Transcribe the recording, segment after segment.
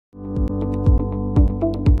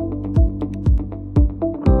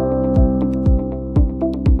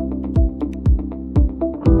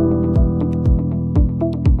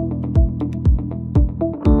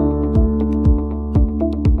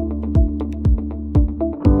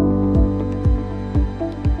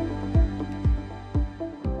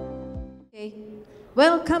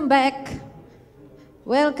Welcome back.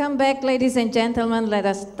 Welcome back, ladies and gentlemen. Let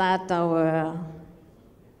us start our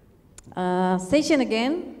session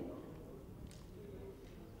again.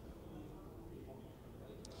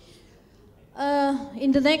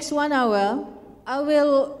 In the next 1 hour, I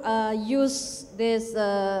will use this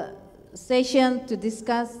session to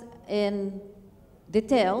discuss in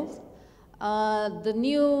detail the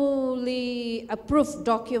newly approved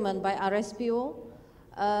document by RSPO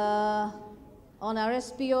on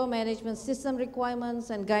RSPO management system requirements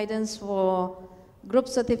and guidance for group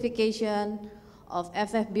certification of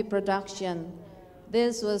FFB production.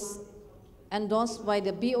 This was endorsed by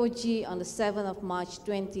the BOG on the 7th of March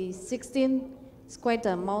 2016. It's quite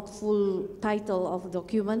a mouthful title of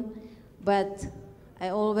document, but I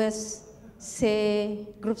always say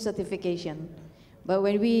group certification. But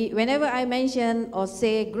whenever I mention or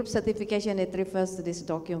say group certification, it refers to this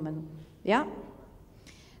document. Yeah?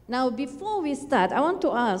 Now, before we start, I want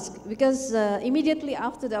to ask, because immediately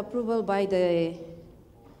after the approval by the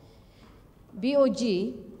BOG,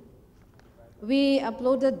 we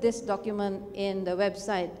uploaded this document in the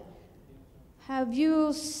website. Have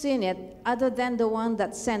you seen it other than the one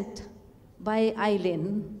that's sent by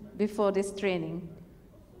Eileen before this training?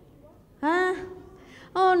 Huh?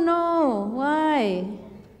 Oh no, why?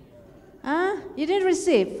 Huh? You didn't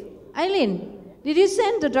receive? Eileen, did you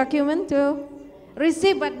send the document to?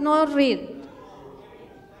 Receive but not read.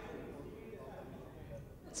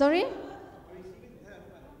 Sorry?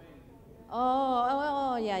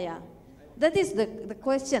 Oh, yeah. That is the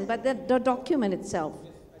question, but the document itself.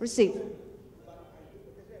 Receive.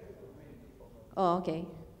 Oh, okay.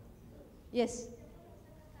 Yes.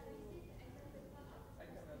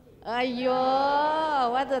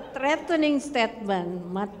 Ayo, what a threatening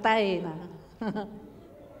statement. Matai na.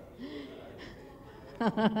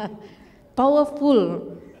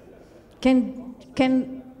 Powerful. Can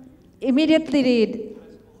immediately read.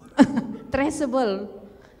 Traceable.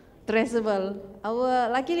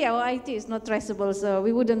 Luckily our IT is not traceable, so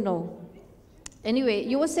we wouldn't know. Anyway,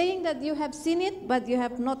 you were saying that you have seen it, but you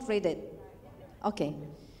have not read it. Okay,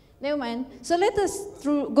 never mind. So let us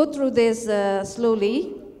go through this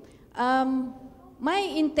slowly. My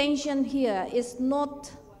intention here is not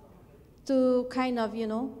to kind of,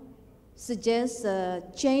 suggest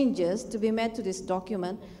changes to be made to this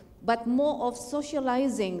document, but more of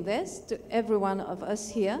socializing this to every one of us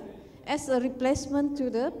here as a replacement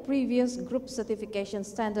to the previous group certification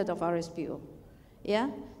standard of RSPO.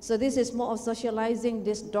 Yeah? So this is more of socializing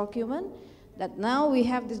this document, that now we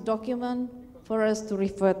have this document for us to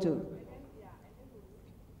refer to.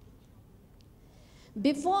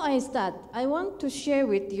 Before I start, I want to share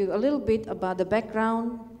with you a little bit about the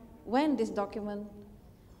background when this document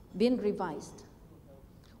been revised.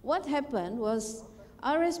 What happened was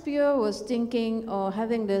RSPO was thinking or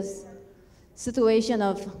having this situation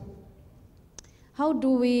of how do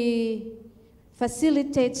we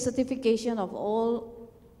facilitate certification of all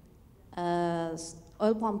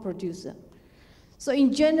oil palm producers. So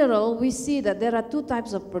in general, we see that there are two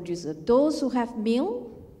types of producers. Those who have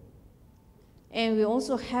mill, and we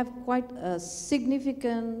also have quite a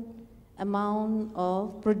significant amount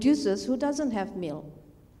of producers who doesn't have mill.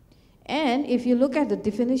 And if you look at the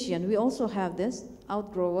definition, we also have this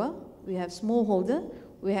outgrower, we have smallholder,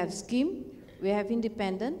 we have scheme, we have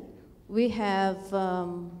independent, we have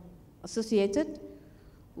associated,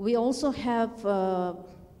 we also have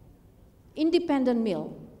independent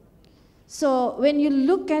mill. So when you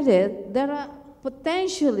look at it, there are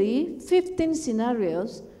potentially 15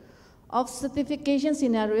 scenarios of certification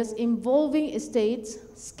scenarios involving estates,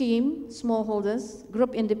 scheme, smallholders,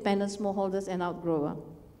 group independent smallholders, and outgrower.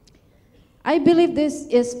 I believe this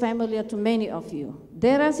is familiar to many of you.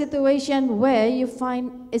 There are situations where you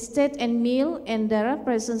find estate and mill, and there are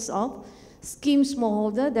presence of scheme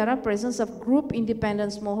smallholder, there are presence of group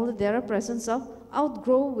independent smallholder, there are presence of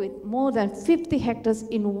outgrow with more than 50 hectares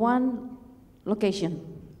in one location,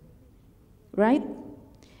 right?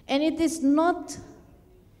 And it is not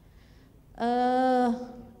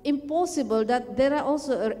impossible that there are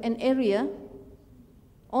also an area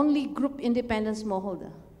only group independent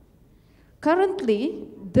smallholder. Currently,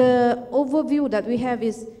 the overview that we have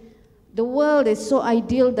is the world is so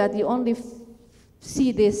ideal that you only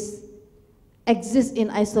see this exist in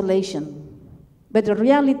isolation. But the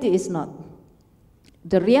reality is not.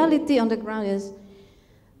 The reality on the ground is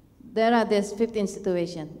there are these 15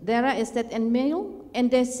 situations. There are estate and mill, and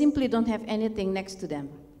they simply don't have anything next to them.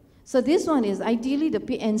 So this one is ideally the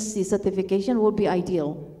PNC certification would be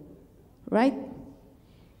ideal, right?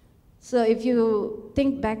 So if you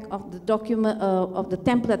think back of the document, of the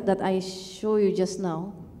template that I showed you just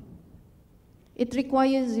now, it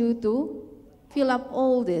requires you to fill up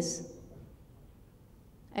all this,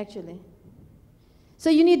 actually. So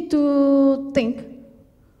you need to think,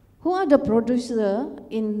 who are the producers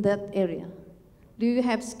in that area? Do you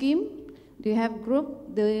have scheme? Do you have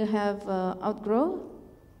group? Do you have outgrow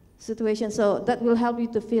situation? So that will help you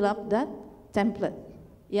to fill up that template,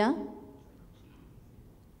 yeah?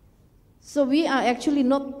 So we are actually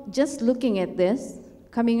not just looking at this,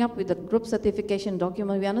 coming up with a group certification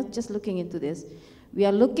document. We are not just looking into this. We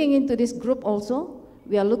are looking into this group also.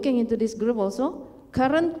 We are looking into this group also.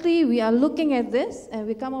 Currently, we are looking at this, and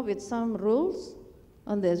we come up with some rules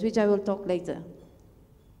on this, which I will talk later.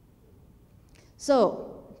 So,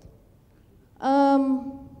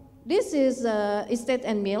 this is estate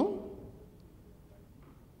and mill.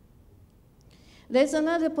 There's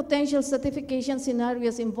another potential certification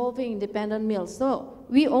scenarios involving independent mills. So,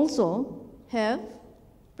 we also have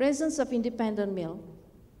presence of independent mill.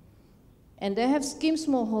 And they have scheme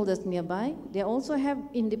smallholders nearby. They also have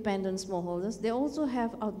independent smallholders. They also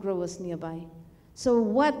have outgrowers nearby. So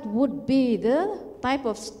what would be the type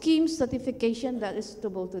of scheme certification that is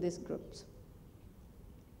suitable to these groups?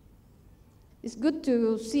 It's good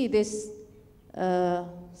to see these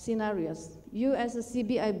scenarios. You as a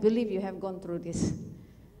CB, I believe you have gone through this.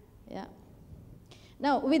 Yeah.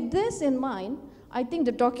 Now, with this in mind, I think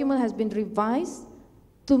the document has been revised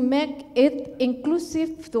to make it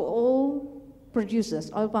inclusive to all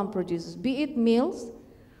producers, oil palm producers, be it mills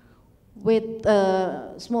with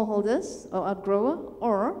smallholders or outgrower,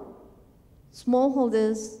 or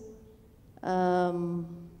smallholders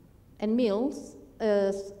and mills.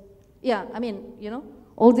 Yeah, I mean, you know,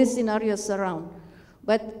 all these scenarios surround.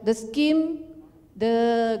 But the scheme,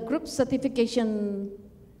 the group certification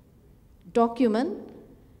document,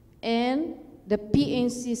 and the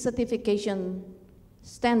PNC certification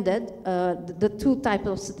standard, the two types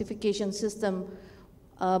of certification system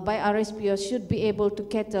by RSPO should be able to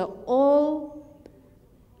cater all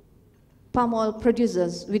palm oil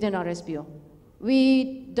producers within RSPO.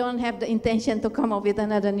 We don't have the intention to come up with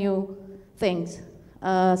another new things,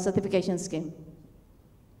 certification scheme.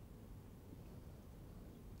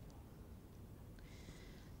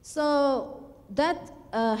 So that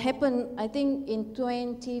happened, I think, in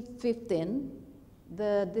 2015.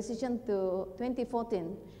 The decision to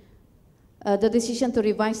 2014, the decision to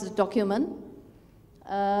revise the document.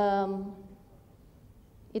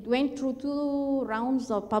 It went through 2 rounds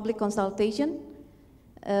of public consultation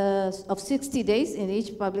of 60 days in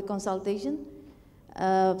each public consultation.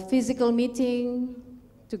 Physical meeting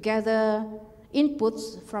to gather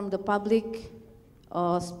inputs from the public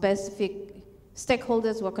or specific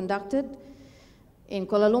stakeholders were conducted in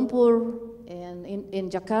Kuala Lumpur, in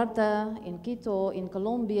Jakarta, in Quito, in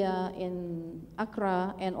Colombia, in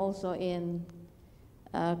Accra, and also in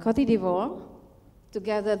Cote d'Ivoire, to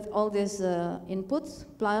gather all these inputs,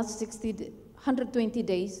 plus 120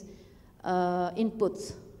 days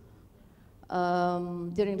inputs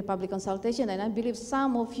during the public consultation. And I believe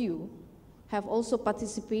some of you have also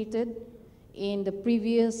participated in the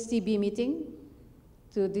previous CB meeting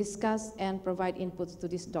to discuss and provide inputs to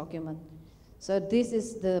this document. So this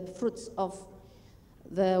is the fruits of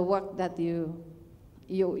the work that you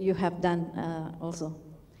have done also.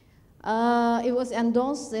 It was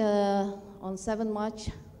endorsed on 7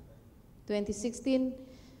 March 2016.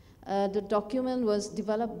 The document was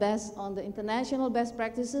developed based on the international best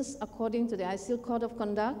practices according to the ICIL Code of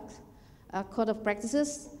Conduct, Code of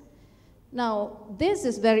Practices. Now, this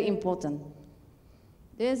is very important.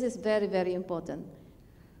 This is very, very important.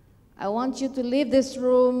 I want you to leave this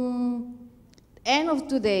room end of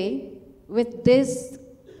today with this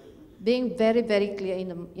being very, very clear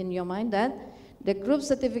in your mind that the group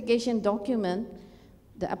certification document,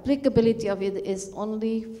 the applicability of it is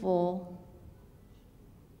only for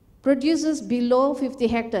producers below 50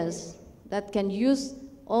 hectares that can use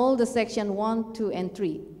all the section 1, 2, and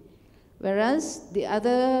 3. Whereas the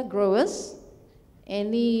other growers,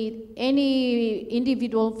 any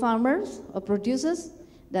individual farmers or producers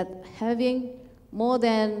that having more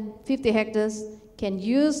than 50 hectares can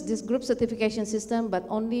use this group certification system, but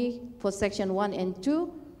only for section 1 and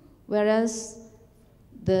 2, whereas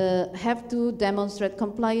they have to demonstrate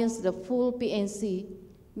compliance to the full PNC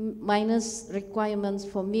minus requirements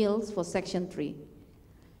for mills for section 3.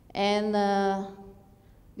 And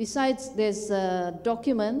besides this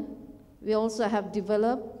document, we also have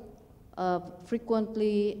developed a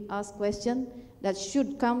frequently asked question that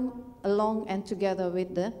should come along and together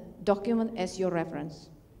with the document as your reference.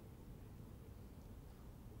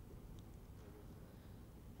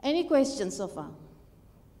 Any questions so far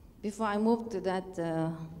before I move to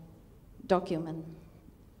that document?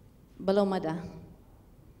 belum ada.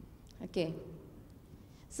 Okay.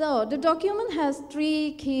 So the document has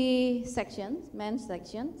 3 key sections, main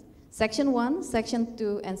sections. Section 1, Section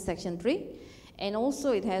 2, and Section 3. And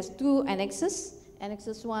also it has 2 annexes.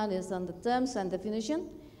 Annexes 1 is on the terms and definition.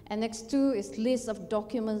 Annex 2 is list of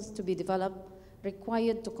documents to be developed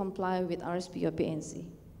required to comply with RSP or PNC.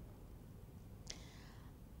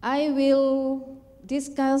 I will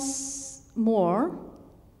discuss more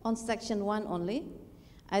on Section 1 only.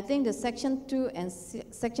 I think the Section 2 and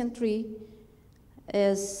Section 3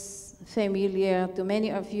 is familiar to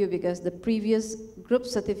many of you because the previous group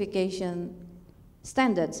certification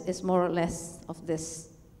standards is more or less of this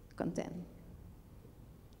content.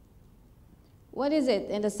 What is it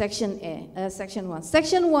in the Section 1?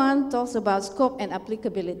 Section 1 talks about scope and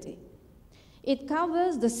applicability. It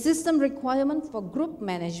covers the system requirement for group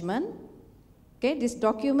management. Okay, this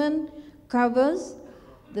document covers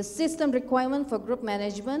the system requirement for group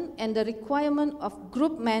management and the requirement of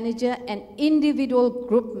group manager and individual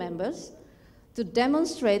group members to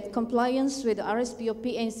demonstrate compliance with RSP or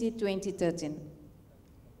PNC 2013.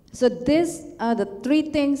 So these are the 3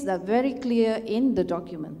 things that are very clear in the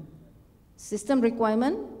document. System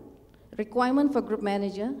requirement, requirement for group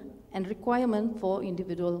manager, and requirement for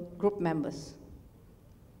individual group members.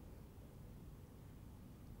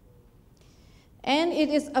 And it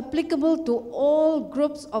is applicable to all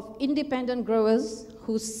groups of independent growers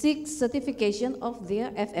who seek certification of their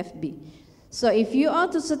FFB. So if you are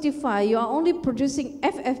to certify, you are only producing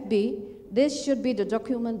FFB, this should be the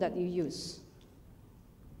document that you use.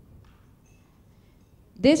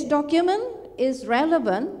 This document is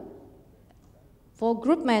relevant for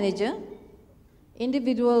group manager,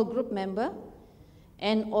 individual group member,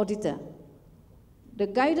 and auditor. The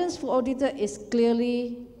guidance for auditor is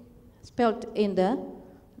clearly spelled in the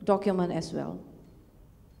document as well.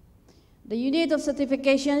 The unit of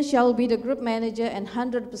certification shall be the group manager and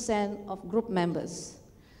 100% of group members.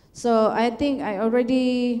 So I think I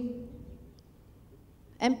already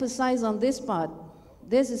emphasized on this part.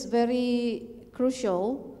 This is very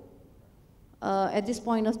crucial at this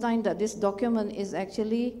point of time that this document is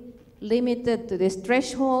actually limited to this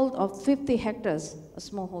threshold of 50 hectares, a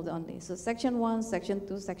smallholder only. So Section 1, Section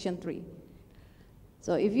 2, Section 3.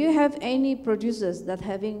 So if you have any producers that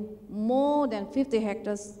having more than 50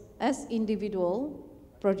 hectares as individual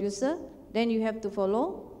producer, then you have to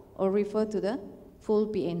follow or refer to the full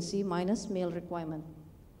PNC minus meal requirement.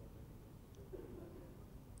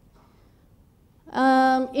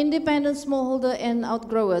 Independent smallholder and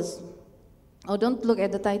outgrowers. Oh, don't look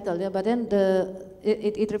at the title, yeah, but then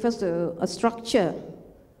it refers to a structure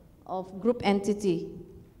of group entity.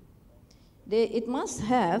 It must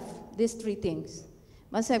have these 3 things.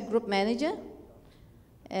 Must have group manager,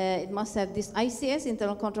 it must have this ICS,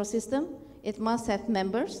 internal control system, it must have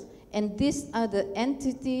members, and these are the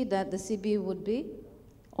entity that the CB would be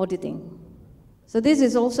auditing. So this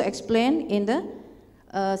is also explained in the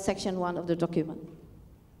Section 1 of the document.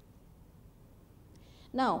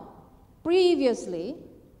 Now, previously,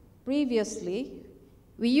 we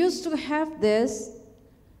used to have this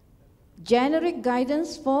generic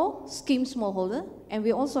guidance for scheme smallholder, and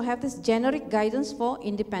we also have this generic guidance for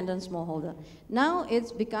independent smallholder. Now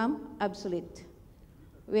it's become obsolete.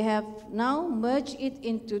 We have now merged it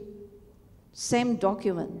into same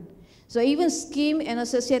document. So even scheme and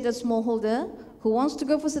associated smallholder who wants to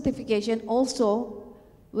go for certification also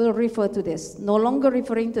will refer to this, no longer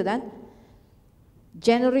referring to that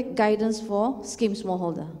generic guidance for scheme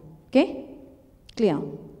smallholder. Okay? Clear?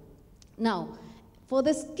 Now, for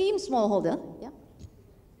the scheme smallholder, yeah,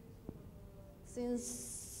 since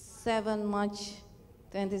 7 March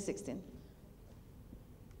 2016.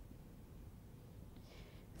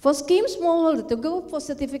 For scheme smallholder to go for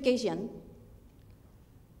certification,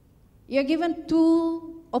 you're given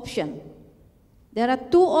 2 options. There are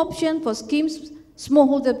 2 options for scheme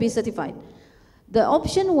smallholder to be certified. The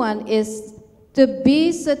option 1 is to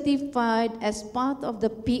be certified as part of the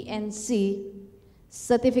PNC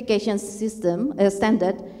certification system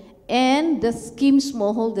standard, and the scheme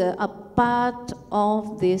smallholder are part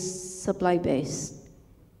of this supply base.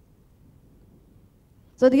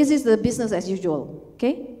 So this is the business as usual,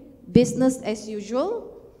 okay? Business as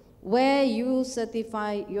usual, where you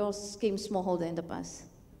certify your scheme smallholder in the past.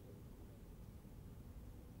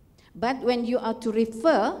 But when you are to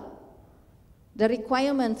refer the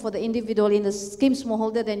requirement for the individual in the scheme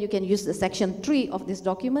smallholder, then you can use the Section 3 of this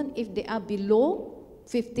document if they are below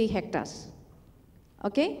 50 hectares.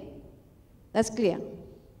 Okay? That's clear.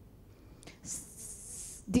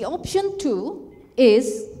 The option 2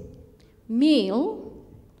 is meal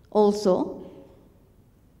also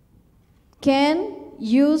can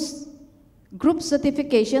use group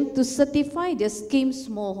certification to certify the scheme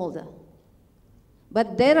smallholder.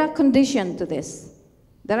 But there are conditions to this.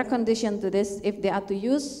 There are conditions to this if they are to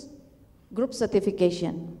use group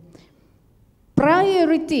certification.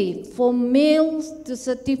 Priority for mills to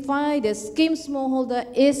certify the scheme smallholder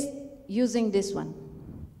is using this one.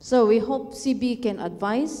 So we hope CB can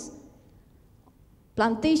advise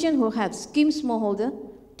plantation who have scheme smallholder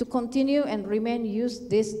to continue and remain use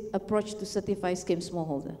this approach to certify scheme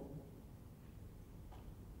smallholder.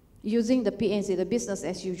 Using the PNC, the business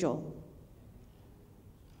as usual.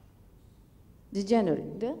 The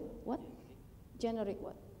generic, the what? Generic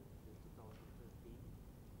what?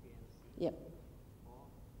 Yep.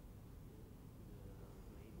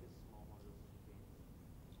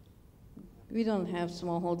 We don't have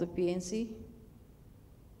smallholder PNC.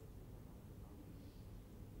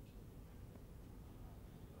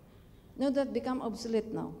 No, that become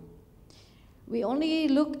obsolete now. We only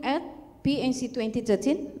look at PNC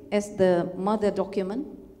 2013 as the mother document,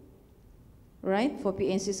 right, for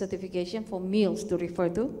PNC certification for mills to refer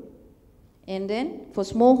to. And then for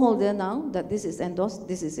smallholder now that this is endorsed,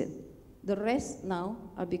 this is it. The rest now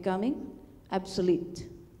are becoming obsolete.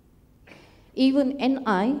 Even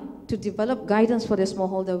NI, to develop guidance for the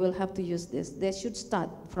smallholder, will have to use this. They should start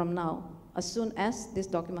from now, as soon as this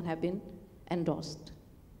document have been endorsed.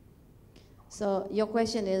 So your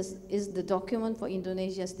question is the document for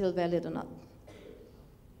Indonesia still valid or not?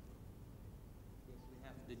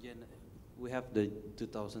 Yes, we have the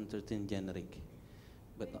 2013 generic,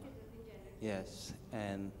 but yes,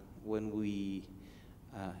 and when we,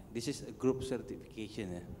 this is a group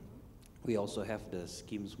certification. We also have the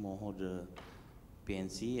scheme smallholder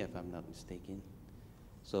PNC, if I'm not mistaken.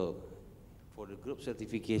 So for the group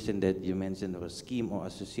certification that you mentioned, or scheme or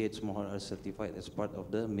associate smallholder are certified as part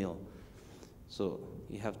of the mill. So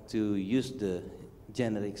you have to use the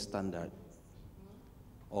generic standard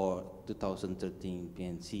or 2013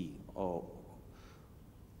 PNC, or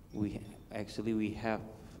we have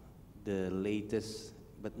the latest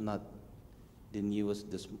but not the newest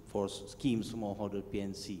for scheme smallholder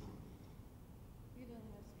PNC. We don't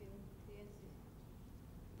have scheme PNC.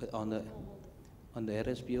 But on the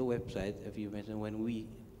RSPO website, if you mention when we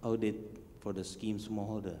audit for the scheme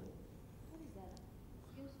smallholder.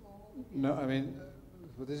 No, I mean,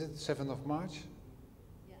 what is it, 7th of March?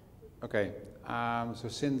 Yeah. Okay, so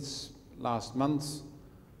since last month,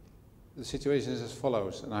 the situation is as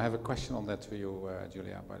follows, and I have a question on that for you,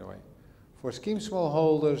 Julia, by the way. For scheme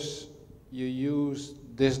smallholders, you use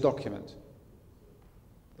this document.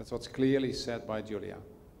 That's what's clearly said by Julia.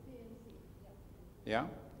 PNC, Yeah?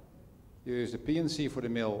 You use the PNC for the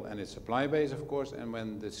mill and its supply base, of course, and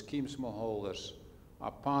when the scheme smallholders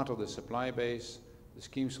are part of the supply base, the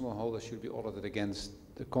scheme smallholder should be audited against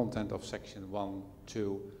the content of section 1,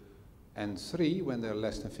 2, and 3 when they're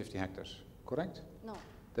less than 50 hectares, correct? No.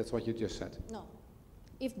 That's what you just said. No.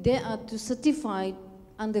 If they are to certify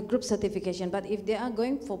under group certification, but if they are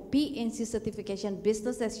going for PNC certification,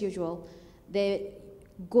 business as usual, they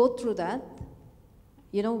go through that.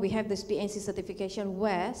 You know, we have this PNC certification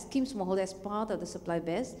where scheme smallholder as part of the supply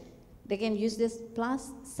base, they can use this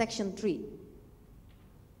plus section 3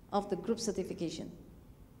 of the group certification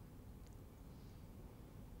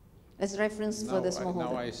as reference for the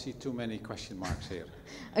smallholder. Now I see too many question marks here.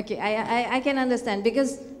 Okay, I can understand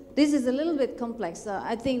because this is a little bit complex. So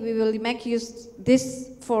I think we will make use this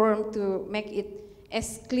forum to make it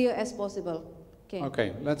as clear as possible. Okay.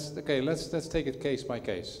 Okay, let's take it case by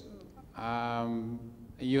case.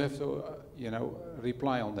 You have to,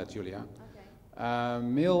 reply on that, Julia. Okay.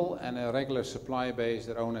 Mill and a regular supply base,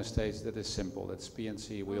 their own estates, that is simple. That's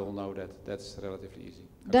PNC, we all know that. That's relatively easy.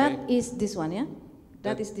 Okay? That is this one, yeah?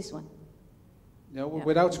 That is this one. No, Yeah.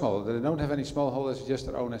 without small. They don't have any smallholders, just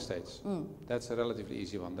their own estates. Mm. That's a relatively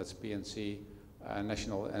easy one. That's PNC,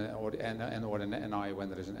 national, or an NI when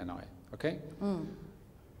there is an NI. Okay? Mm.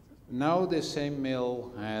 Now this same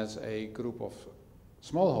mill has a group of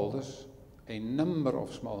smallholders, a number of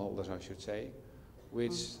smallholders, I should say,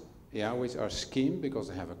 which are schemed because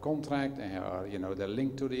they have a contract, they are, they're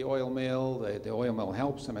linked to the oil mill, the oil mill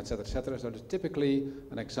helps them, etc., etc. So there's typically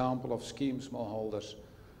an example of scheme smallholders,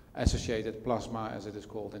 associated plasma, as it is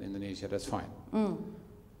called in Indonesia. That's fine. Mm.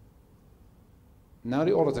 Now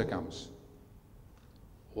the auditor comes.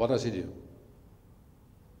 What does he do?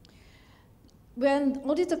 When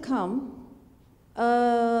auditor come,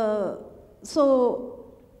 so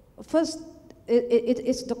first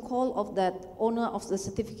it's the call of that owner of the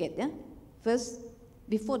certificate. Yeah. First,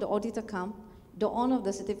 before the auditor come, the owner of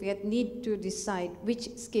the certificate need to decide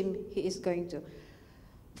which scheme he is going to.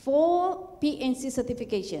 For PNC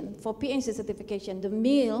certification, the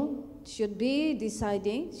mill should decide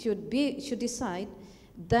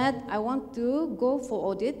that I want to go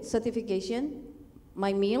for audit certification,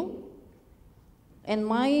 my mill, and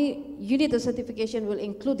my unit of certification will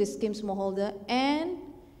include the scheme smallholder, and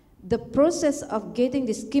the process of getting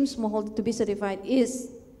the scheme smallholder to be certified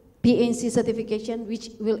is PNC certification,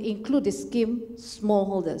 which will include the scheme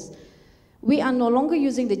smallholders. We are no longer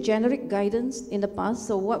using the generic guidance in the past,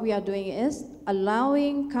 so what we are doing is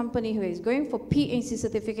allowing company who is going for PNC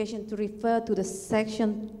certification to refer to the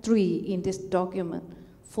section 3 in this document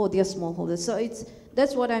for their smallholders. So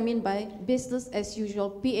that's what I mean by business as usual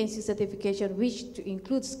PNC certification, which to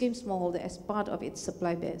include scheme smallholder as part of its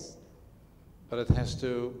supply base. But it has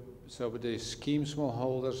to, so the scheme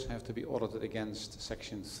smallholders have to be audited against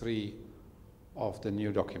section 3 of the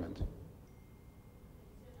new document.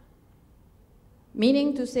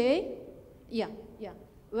 Meaning to say, yeah.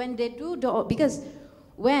 When they do, because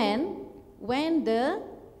when the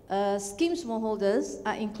scheme smallholders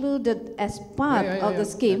are included as part of the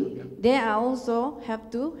scheme, they are also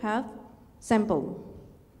have to have sample.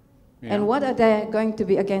 Yeah. And what are they going to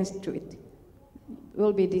be against to it?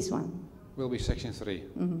 Will be this one. Will be section 3.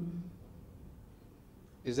 Mm-hmm.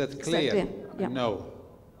 Is that clear? Clear? Yeah. No.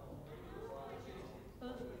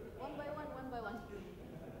 One by one.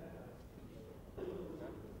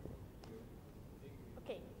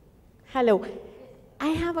 Okay. Hello. I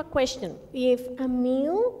have a question. If a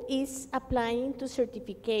mill is applying to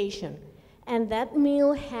certification and that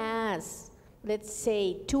mill has, let's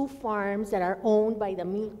say, 2 farms that are owned by the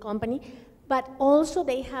mill company, but also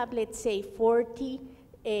they have, let's say, 40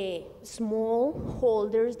 small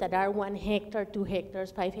holders that are 1 hectare, 2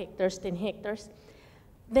 hectares, 5 hectares, 10 hectares,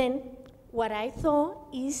 then what I thought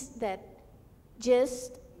is that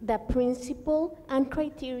just the principle and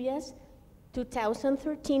criteria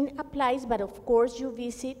 2013 applies, but of course you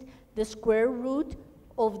visit the square root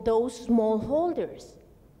of those small holders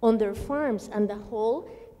on their farms, and the whole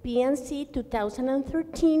PNC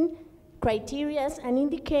 2013 criteria and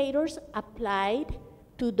indicators applied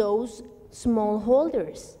to those small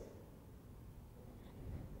holders.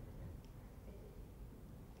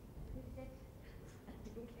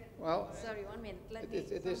 Well, sorry, 1 minute.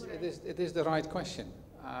 It is the right question.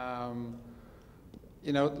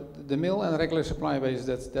 You know, the mill and regular supply base,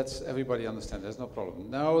 that's everybody understands, there's no problem.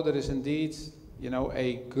 Now there is indeed, you know,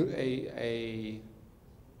 a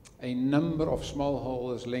number of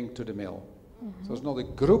smallholders linked to the mill. Mm-hmm. So it's not a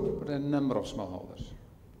group, but a number of smallholders.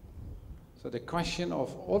 So the question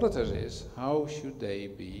of auditors is, how should they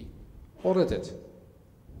be audited?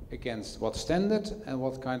 Against what standard and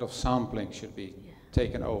what kind of sampling should be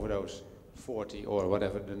taken over those 40 or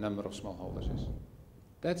whatever the number of smallholders is?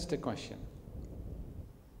 That's the question.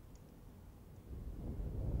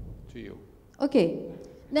 To you. Okay.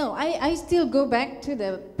 No, I still go back to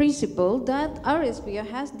the principle that RSPO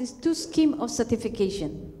has these 2 schemes of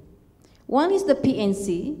certification. One is the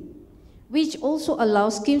PNC, which also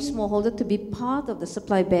allows scheme smallholder to be part of the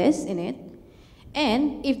supply base in it.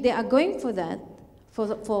 And if they are going for that,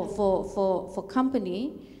 for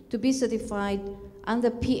company to be certified under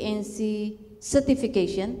PNC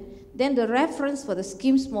certification, then the reference for the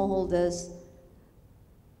scheme smallholders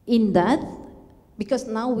in that, because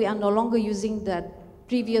now we are no longer using that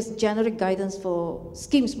previous generic guidance for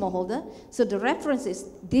scheme smallholder, so the reference is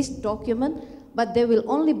this document, but they will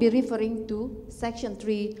only be referring to section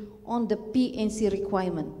 3 on the PNC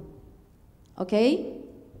requirement. Okay?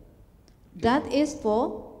 That is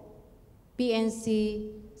for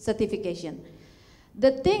PNC certification.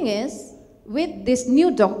 The thing is, with this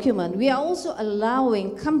new document, we are also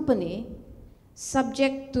allowing company,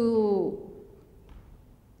 subject to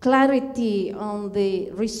clarity on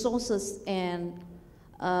the resources and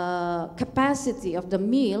capacity of the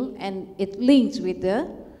mill, and it links with the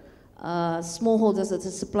smallholders at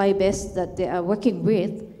the supply base that they are working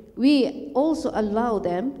with. We also allow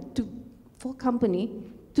them for company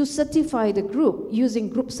to certify the group using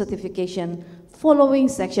group certification following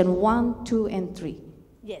section 1, 2, and 3.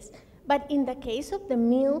 Yes, but in the case of the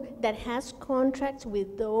mill that has contracts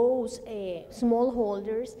with those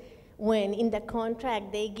smallholders, when in the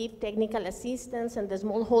contract they give technical assistance and the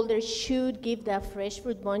smallholders should give the fresh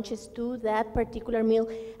fruit bunches to that particular mill,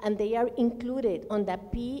 and they are included on the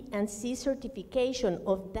P&C certification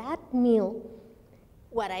of that mill,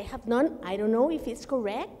 what I have done, I don't know if it's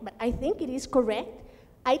correct, but I think it is correct.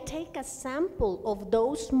 I take a sample of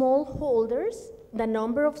those smallholders, the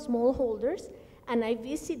number of smallholders, and I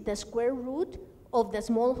visit the square root of the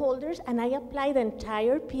smallholders, and I apply the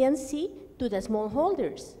entire P&C to the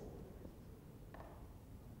smallholders.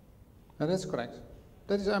 No, that's correct.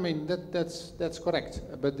 That is, I mean, that's correct.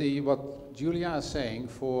 But what Julia is saying,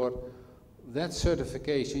 for that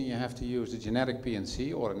certification, you have to use the generic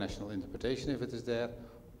PNC or a national interpretation if it is there,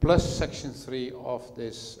 plus section 3 of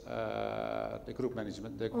this, the group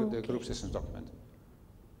management, the group systems document.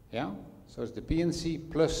 Yeah? So it's the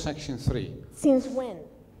PNC plus section 3. Since when?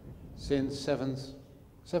 Since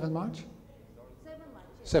 7th March?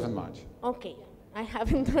 7 March. Okay. I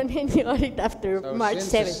haven't done any audit after So March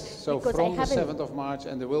 7th. So from the 7th of March,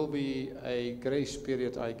 and there will be a grace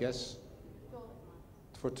period, I guess,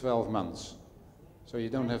 for 12 months. So you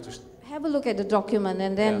don't have to... Have a look at the document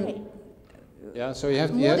and then Yeah, so you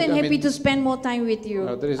have... more than happy to spend more time with you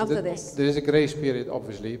after this. There is a grace period,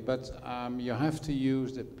 obviously, but you have to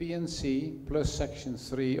use the PNC plus section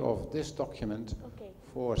 3 of this document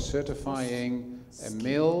for certifying a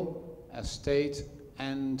mill, a state,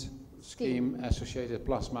 and scheme associated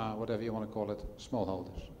plasma, whatever you want to call it,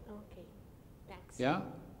 smallholders. Okay, thanks. Yeah?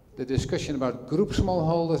 The discussion about group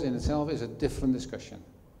smallholders in itself is a different discussion.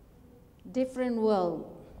 Different world.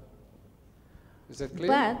 Is that clear?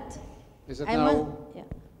 But is that I now? yeah.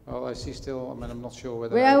 Well, I see still, I mean, I'm not sure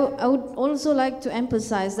whether... Well, I would also like to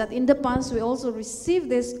emphasize that in the past we also received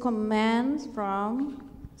this command from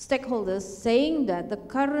stakeholders saying that the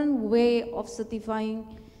current way of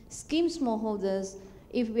certifying scheme smallholders,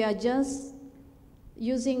 if we are just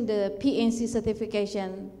using the PNC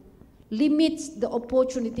certification, limits the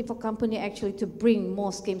opportunity for company actually to bring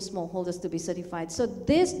more scheme smallholders to be certified. So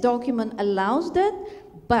this document allows that,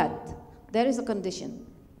 but there is a condition.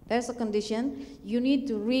 There's a condition. You need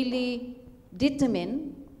to really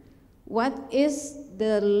determine what is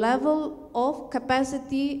the level of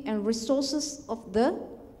capacity and resources of the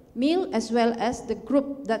mill as well as the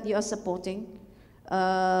group that you are supporting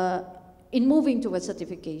in moving towards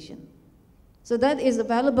certification. So that is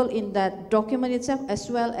available in that document itself as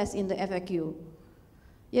well as in the FAQ.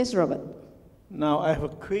 Yes, Robert? Now I have a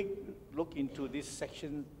quick look into this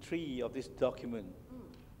section 3 of this document,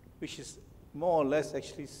 which is more or less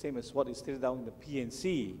actually same as what is stated down in the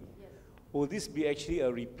PNC. Yes. Will this be actually a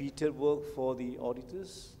repeated work for the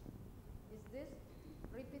auditors? Is this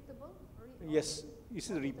repeatable? Yes, is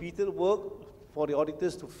it repeated work for the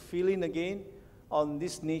auditors to fill in again on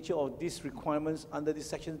this nature of these requirements under this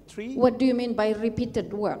section 3? What do you mean by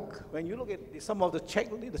repeated work? When you look at some of the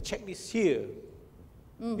checklist here,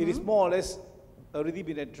 it is more or less already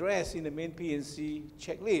been addressed in the main PNC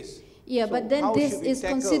checklist. Yeah, so but then this is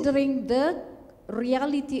considering the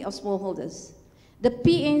reality of smallholders. The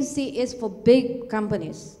PNC is for big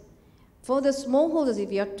companies. For the smallholders,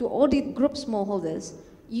 if you have to audit group smallholders,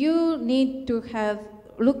 you need to have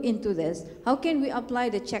look into this. How can we apply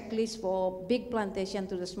the checklist for big plantation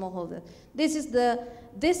to the smallholder? This is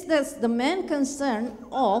the main concern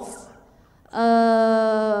of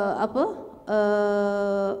our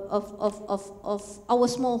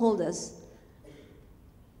smallholders.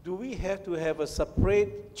 Do we have to have a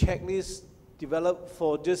separate checklist developed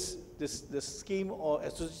for just the scheme or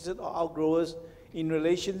association or outgrowers in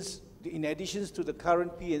addition to the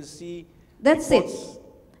current PNC? That's reports? it.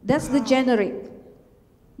 That's the generic.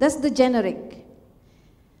 That's the generic.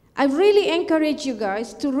 I really encourage you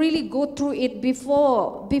guys to really go through it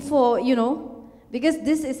before you know, because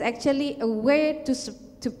this is actually a way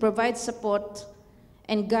to provide support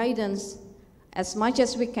and guidance as much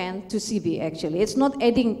as we can to CB actually. It's not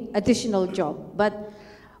adding additional job, but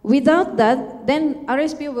without that, then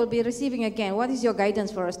RSP will be receiving again, what is your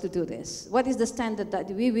guidance for us to do this? What is the standard that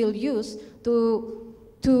we will use to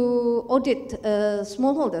audit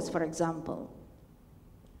smallholders, for example?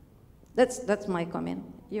 That's my comment.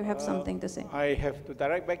 You have something to say. I have to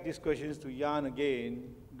direct back these questions to Jan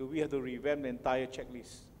again. Do we have to revamp the entire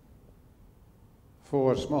checklist?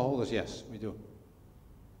 For smallholders, yes, we do.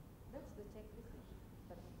 That's the checklist.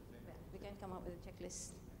 But we can come up with a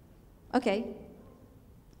checklist. Okay.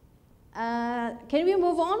 Can we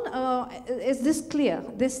move on? Is this clear?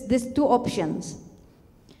 These two options.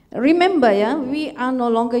 Remember, yeah, we are no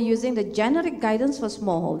longer using the generic guidance for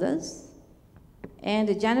smallholders and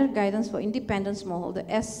the generic guidance for independent smallholder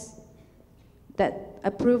as that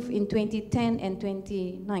approved in 2010 and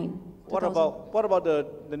 2009. What about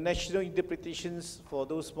the national interpretations for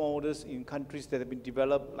those smallholders in countries that have been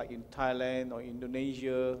developed, like in Thailand or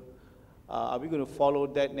Indonesia? Are we going to follow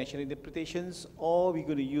that national interpretations, or are we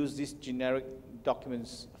going to use these generic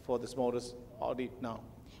documents for the smallholders audit now?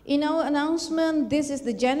 In our announcement, this is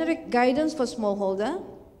the generic guidance for smallholder.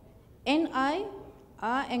 NI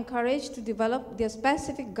are encouraged to develop their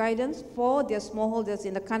specific guidance for their smallholders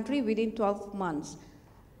in the country within 12 months.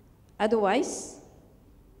 Otherwise,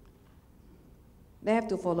 they have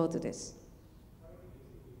to follow to this.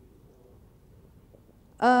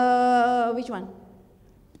 Which one?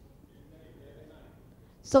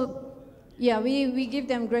 So, yeah, we give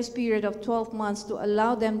them grace period of 12 months to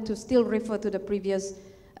allow them to still refer to the previous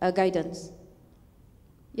guidance.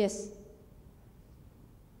 Yes.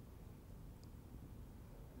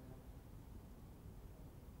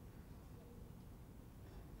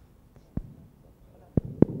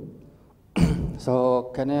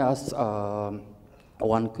 So can I ask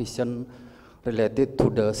one question related to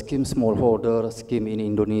the scheme smallholder scheme in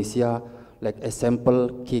Indonesia, like example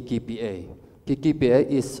KKPA. KKPA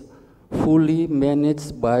is fully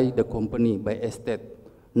managed by the company, by estate,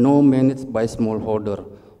 no managed by smallholder.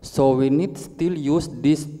 So we need still use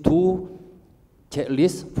these two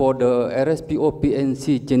checklists for the RSPO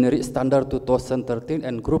PNC generic standard 2013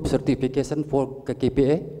 and group certification for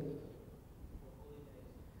KKPA.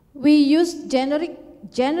 We use generic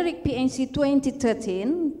PNC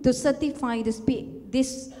 2013 to certify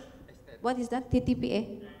this what is that,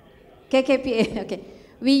 TTPA? KKPA, okay.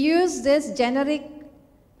 We use this generic,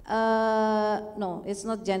 no, it's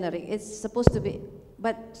not generic, it's supposed to be,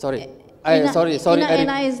 but... Sorry, sorry,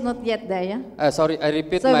 NI is not yet there, yeah? Sorry, I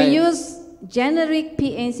repeat so we use generic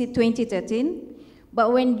PNC 2013,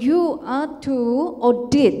 but when you are to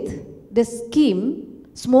audit the scheme,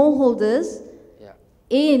 smallholders,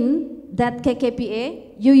 in that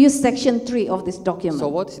KKPA, you use section 3 of this document. So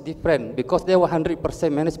what is different? Because they were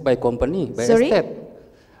 100% managed by company, by Sorry? estate.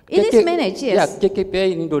 It is managed, yes. Yeah,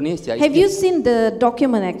 KKPA in Indonesia. Have you seen the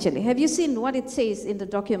document actually? Have you seen what it says in the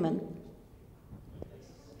document?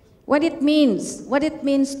 What it means? What it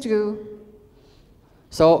means to...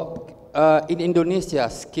 So in Indonesia,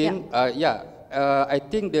 scheme, I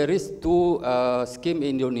think there is two scheme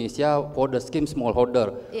in Indonesia for the scheme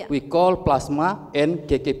smallholder. Yeah. We call plasma and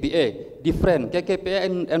KKPA. Different.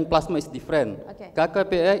 KKPA and plasma is different. Okay.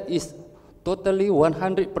 KKPA is totally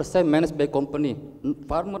 100% managed by company.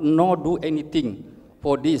 Farmer no do anything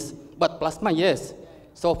for this. But plasma, yes.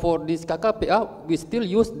 So for this KKPA, we still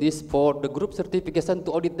use this for the group certification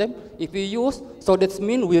to audit them. If we use, so that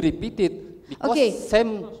means we repeat it. Because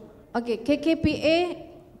same. Okay, KKPA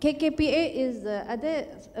is the other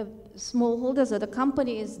smallholders, or the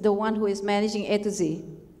company is the one who is managing A to Z.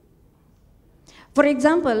 For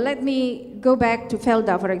example, let me go back to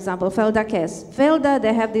Felda, for example, Felda case. Felda,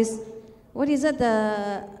 they have this, what is it,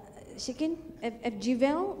 the Shikin?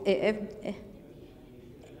 FGVL?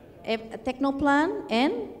 Technoplan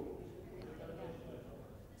and?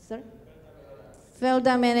 Sorry?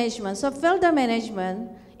 Felda management. So Felda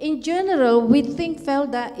management, in general, we think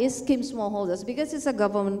Felda is scheme smallholders because it's a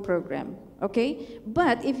government program, okay?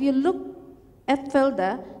 But if you look at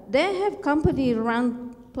Felda, they have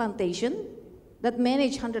company-run plantation that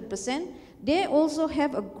manage 100%. They also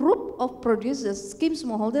have a group of producers, scheme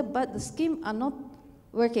smallholder, but the scheme are not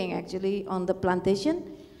working actually on the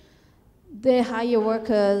plantation. They hire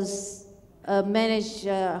workers, manage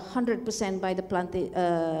 100% by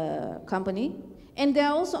the company. And there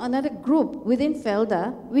are also another group within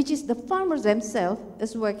Felda, which is the farmers themselves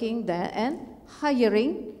is working there and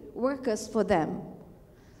hiring workers for them.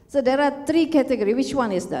 So there are three categories. Which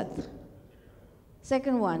one is that?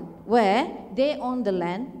 Second one, where they own the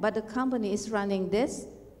land, but the company is running these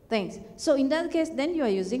things. So in that case, then you are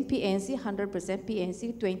using PNC 100%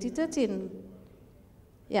 PNC 2013.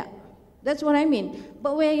 Yeah, that's what I mean.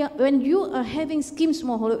 But when you are having scheme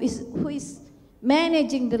smallholder who is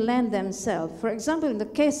managing the land themselves. For example, in the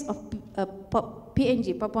case of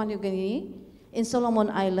PNG, Papua New Guinea, in Solomon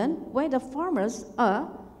Island, where the farmers are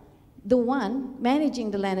the one managing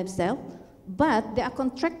the land itself, but they are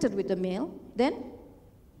contracted with the mill, then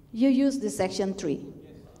you use the section 3.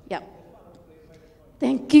 Yeah.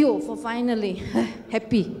 Thank you for finally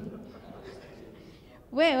happy.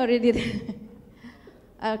 We're already there.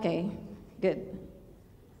 Okay, good.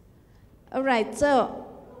 All right, so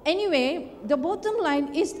anyway, the bottom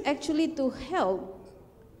line is actually to help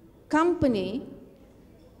company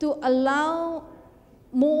to allow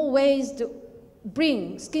more ways to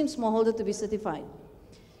bring scheme smallholder to be certified.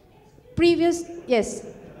 Yes.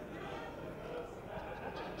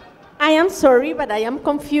 I am sorry, but I am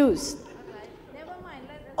confused. Never mind.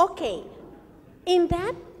 Okay, in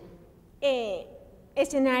that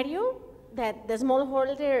scenario that the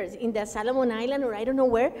smallholders in the Solomon Island or I don't know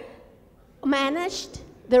where managed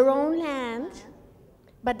their own land,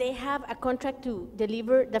 but they have a contract to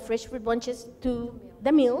deliver the fresh fruit bunches to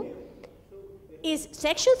the mill, is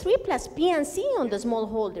Section 3 plus PNC on the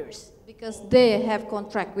smallholders. Because they have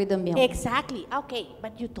contract with the mill. Exactly. Okay,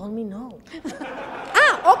 but you told me no.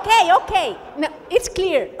 Okay. No, it's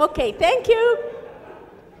clear. Okay, thank you.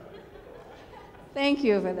 Thank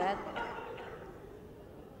you for that.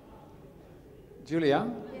 Julia,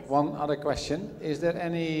 one other question. Is there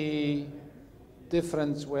any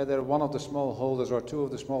difference whether one of the smallholders or two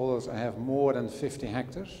of the smallholders have more than 50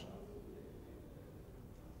 hectares?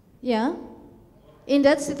 Yeah. In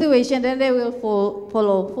that situation, then they will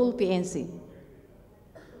follow full PNC.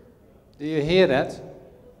 Do you hear that?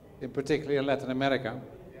 In particular in Latin America?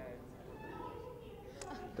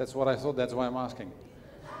 That's what I thought, that's why I'm asking.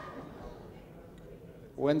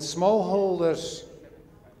 When smallholders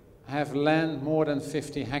have land more than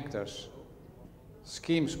 50 hectares,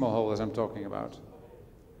 scheme smallholders I'm talking about,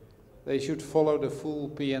 they should follow the full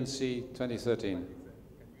PNC 2013.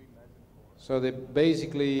 So they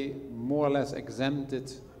basically more or less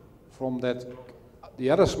exempted from that, the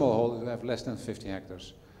other smallholders who have less than 50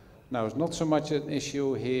 hectares. Now, it's not so much an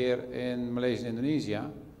issue here in Malaysia and Indonesia,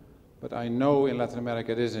 but I know in Latin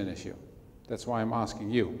America it is an issue. That's why I'm asking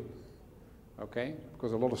you, okay?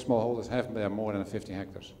 Because a lot of smallholders have more than 50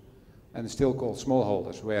 hectares, and it's still called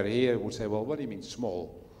smallholders, where here would say, well, what do you mean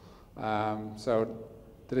small? So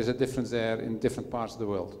there is a difference there in different parts of the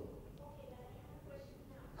world.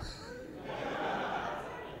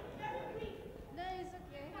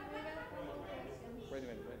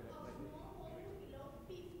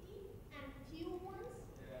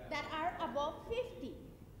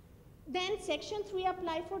 Then section 3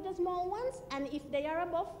 apply for the small ones, and if they are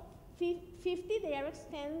above 50, they are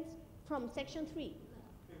extended from section 3.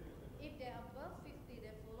 If they are above 50,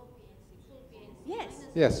 they follow PNC, full PNC. Yes.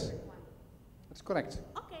 Yes, that's correct.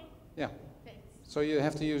 Okay. Yeah. Thanks. So you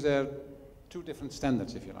have to use their two different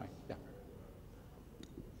standards, if you like. Yeah.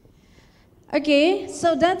 Okay,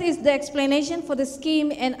 so that is the explanation for the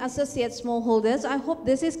scheme and associate smallholders. I hope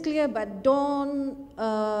this is clear, but don't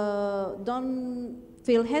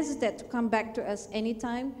feel hesitant to come back to us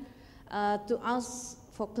anytime to ask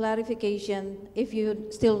for clarification if you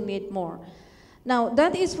still need more. Now,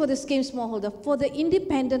 that is for the scheme smallholder. For the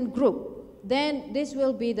independent group, then this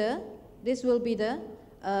will be the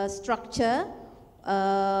structure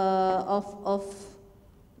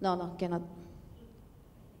no, cannot.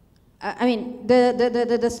 I mean,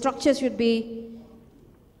 the structure should be,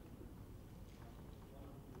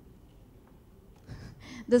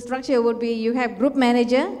 the structure would be, you have group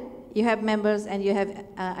manager, you have members, and you have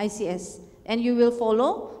ICS. And you will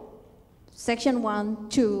follow section 1,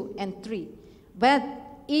 2, and 3. But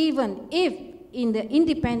even if in the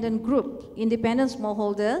independent group, independent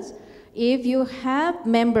smallholders, if you have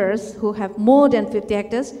members who have more than 50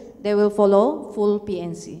 hectares, they will follow full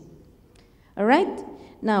PNC. All right?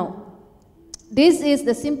 Now, this is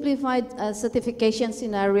the simplified certification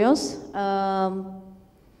scenarios.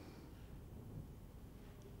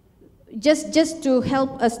 Just to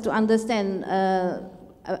help us to understand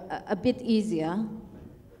a bit easier,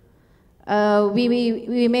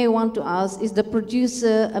 we may want to ask, is the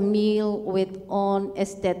producer a meal with on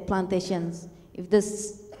estate plantations? If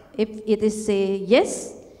it is say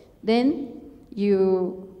yes, then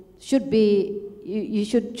you should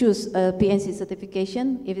choose a PNC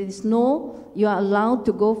certification. If it is no, you are allowed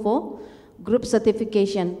to go for group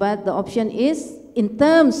certification. But the option is, in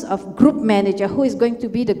terms of group manager, who is going to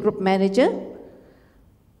be the group manager?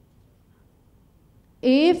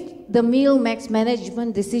 If the mill makes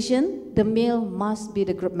management decision, the mill must be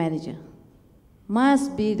the group manager.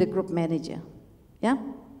 Must be the group manager. Yeah?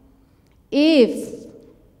 If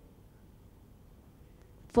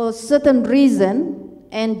for certain reason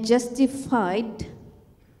and justified,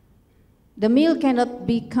 the mill cannot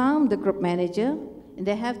become the group manager, and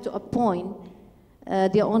they have to appoint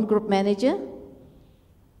their own group manager,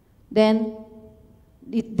 then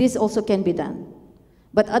this also can be done.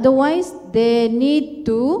 But otherwise, they need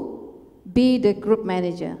to be the group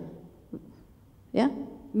manager. Yeah?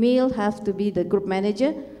 Mill have to be the group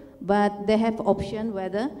manager, but they have option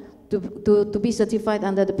whether to be certified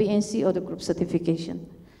under the PNC or the group certification.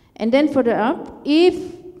 And then further up,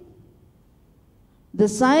 if the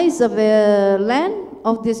size of the land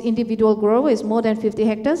of this individual grower is more than 50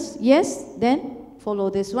 hectares, yes, then follow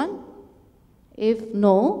this one. If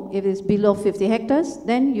no, if it's below 50 hectares,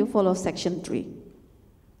 then you follow section 3.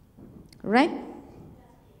 Right?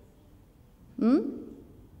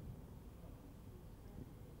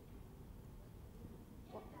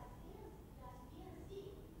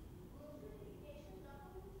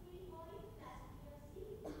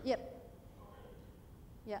 Yep.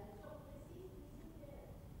 Yeah.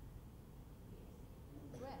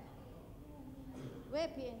 Where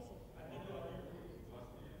PNC?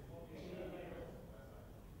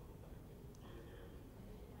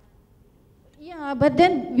 Yeah, but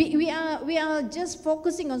then we are just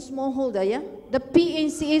focusing on smallholder, yeah? The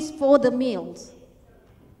PNC is for the mills.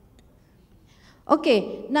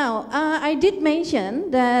 Okay, now I did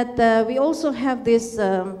mention that we also have this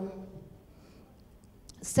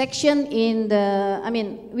section in the, I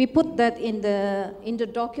mean, we put that in the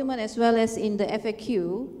document as well as in the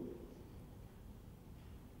FAQ.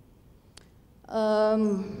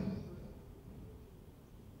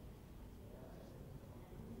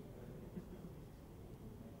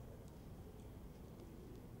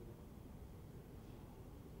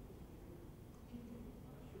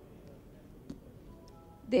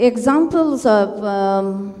 The examples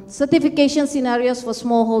of certification scenarios for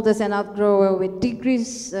smallholders and outgrower with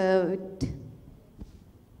degrees,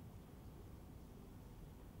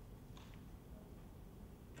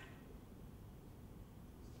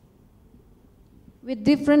 with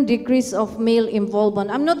different degrees of male involvement.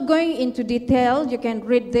 I'm not going into detail. You can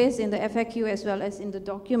read this in the FAQ as well as in the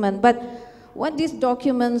document. But what these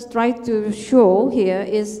documents try to show here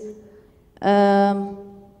is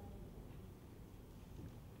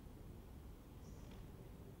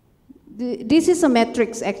this is a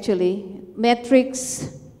matrix, actually.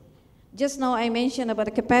 Matrix, just now I mentioned about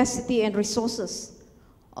the capacity and resources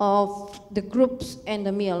of the groups and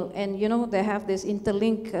the mill. And you know, they have this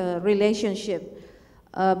interlinked relationship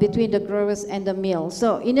between the growers and the mill.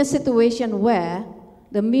 So in a situation where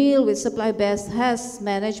the mill with supply base has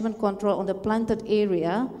management control on the planted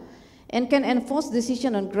area and can enforce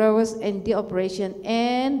decision on growers and the operation,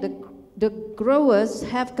 and the growers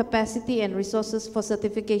have capacity and resources for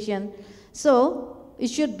certification, so it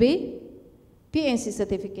should be PNC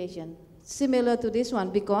certification, similar to this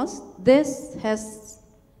one, because this has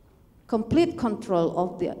complete control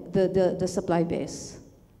of the supply base.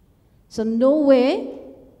 So no way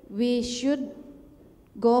we should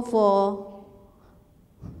go for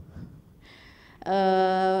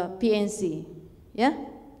PNC, yeah?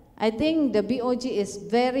 I think the BOG is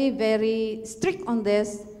very, very strict on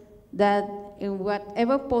this, that in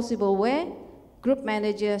whatever possible way, group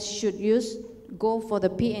managers should go for the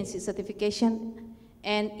PNC certification.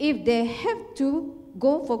 And if they have to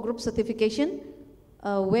go for group certification,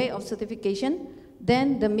 way of certification,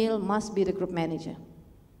 then the mill must be the group manager.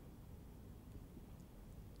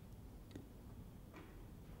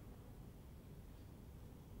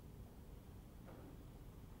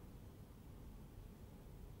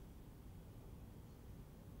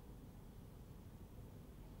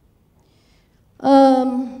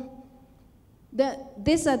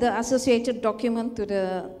 These are the associated document to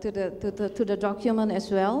the document as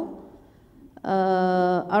well.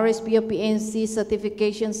 RSPO PNC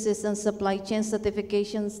certification system, supply chain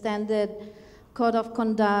certification standard, code of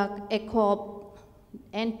conduct, ECOP,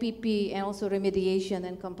 NPP, and also remediation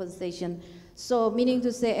and compensation. So meaning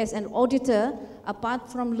to say, as an auditor,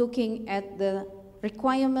 apart from looking at the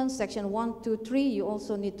requirements, section 1, 2, 3, you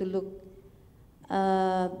also need to look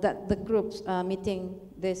that the groups are meeting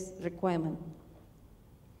this requirement.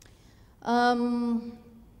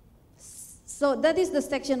 So that is the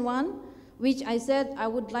section 1, which I said I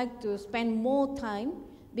would like to spend more time,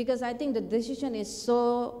 because I think the decision is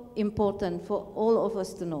so important for all of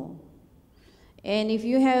us to know. And if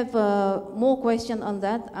you have more questions on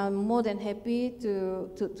that, I'm more than happy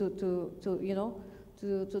to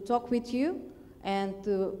talk with you and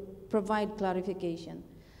to provide clarification.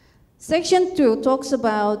 Section 2 talks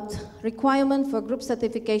about requirement for group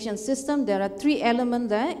certification system. There are 3 elements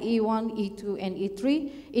there, E1, E2, and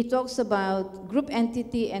E3. It talks about group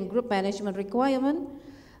entity and group management requirement,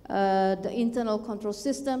 the internal control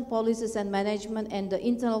system, policies and management, and the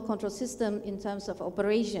internal control system in terms of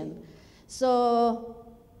operation. So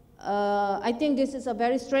I think this is a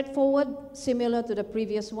very straightforward, similar to the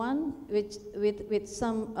previous one, with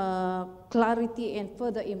some clarity and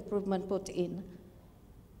further improvement put in.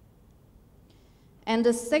 And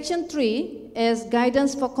the section 3 is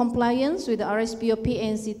guidance for compliance with the RSPO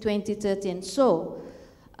PNC 2013. So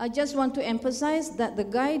I just want to emphasize that the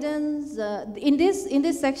guidance in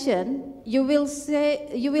this section, you will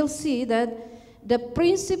see that the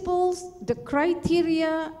principles, the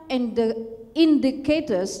criteria, and the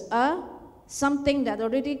indicators are something that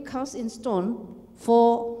already cast in stone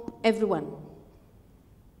for everyone.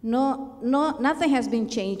 Nothing has been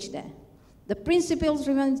changed there. The principles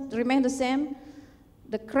remain the same.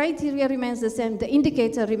 The criteria remains the same, the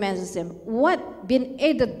indicator remains the same. What been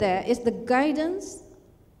added there is the guidance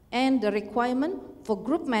and the requirement for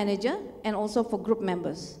group manager and also for group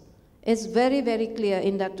members. It's very, very clear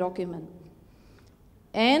in that document.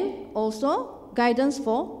 And also guidance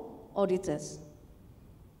for auditors.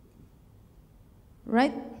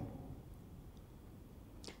 Right?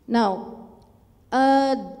 Now,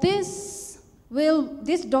 this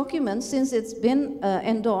document, since it's been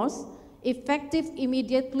endorsed, effective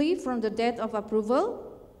immediately from the date of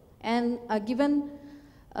approval, and given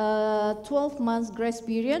 12 months grace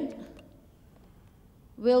period,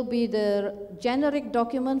 will be the generic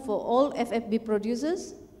document for all FFB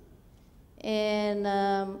producers, and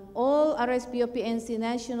all RSPO-PNC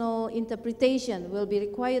national interpretation will be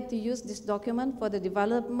required to use this document for the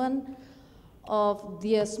development of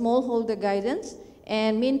their smallholder guidance,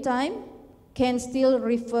 and meantime can still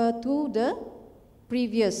refer to the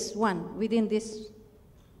previous one within this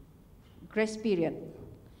grace period.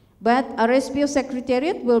 But RSPO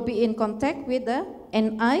Secretariat will be in contact with the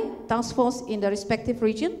NI task force in the respective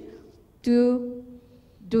region to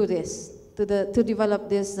do this, to develop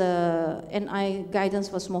this NI guidance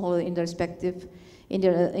for smallholder in the respective in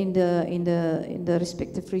the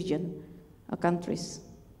respective region or countries.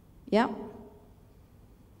 Yeah.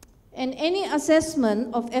 And any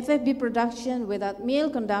assessment of FFB production without meal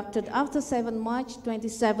conducted after 7 March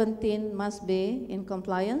 2017 must be in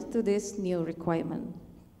compliance to this new requirement.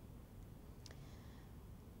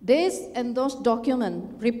 This endorsed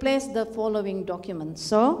document replaced the following document.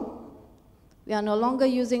 So, we are no longer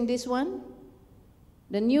using this one.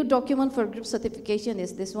 The new document for group certification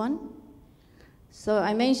is this one. So,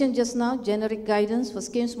 I mentioned just now, generic guidance for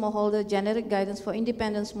scheme smallholder, generic guidance for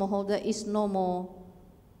independent smallholder is no more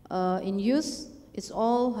in use. It's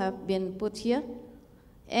all have been put here.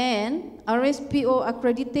 And RSPO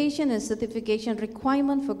accreditation and certification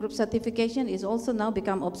requirement for group certification is also now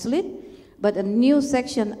become obsolete, but a new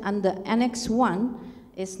section under Annex 1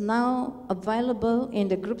 is now available in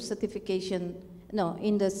the group certification,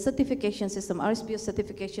 in the certification system, RSPO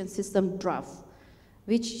certification system draft,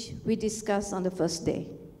 which we discussed on the first day.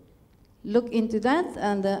 Look into that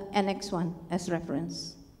under Annex 1 as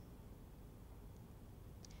reference.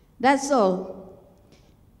 That's all.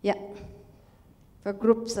 Yeah, for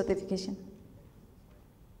group certification.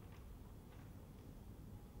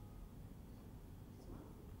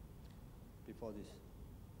 Before this.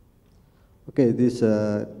 Okay, this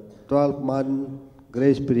 12-month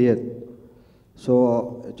grace period.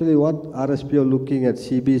 So actually what RSPO looking at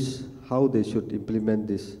CBs, how they should implement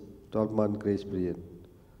this 12-month grace period?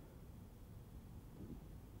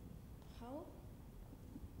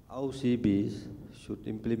 How CBs should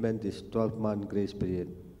implement this 12-month grace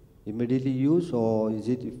period? Immediately use, or is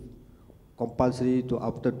it compulsory to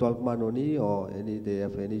after 12 months only, or they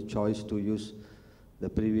have any choice to use the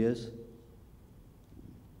previous?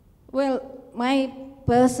 Well, my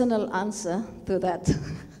personal answer to that,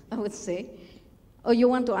 I would say, or you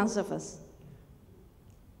want to answer first?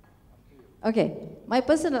 Okay, my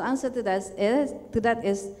personal answer to that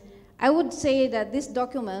is, I would say that this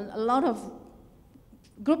document, a lot of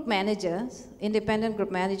group managers, independent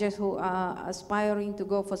group managers who are aspiring to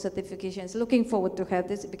go for certifications, looking forward to have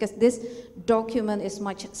this, because this document is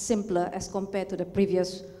much simpler as compared to the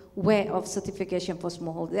previous way of certification for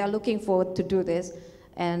smallholder. They are looking forward to do this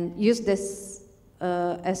and use this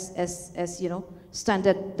as you know,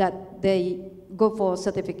 standard that they go for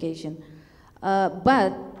certification.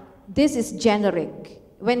 But this is generic.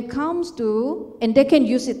 When it comes to, and they can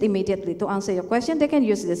use it immediately, to answer your question, they can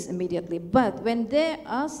use this immediately. But when there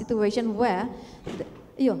are situations where,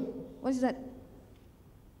 what is that?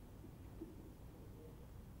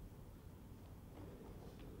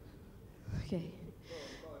 Okay.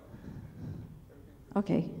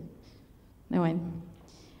 Okay, never mind.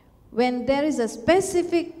 When there is a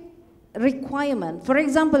specific requirement, for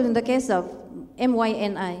example, in the case of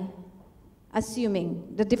MYNI,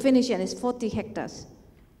 assuming the definition is 40 hectares.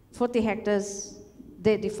 40 hectares,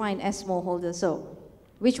 they define as smallholder. So,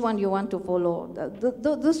 which one you want to follow?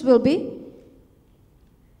 This will be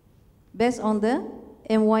based on the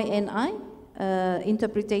MYNI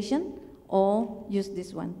interpretation, or use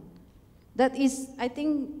this one. That is, I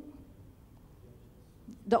think,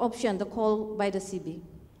 the option, the call by the CB.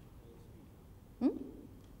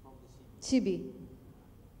 CB.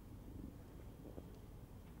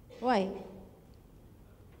 Why?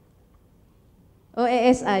 Oh,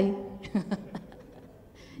 ASI.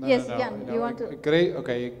 Yes, Jan, you want to?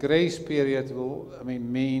 Grace period will,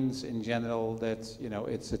 means in general that,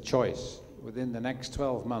 it's a choice. Within the next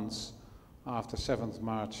 12 months, after 7th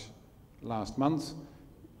March last month,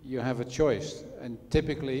 you have a choice. And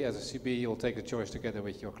typically, as a CB, you'll take a choice together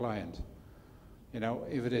with your client.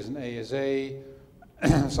 If it is an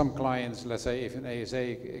ASA, some clients, let's say if an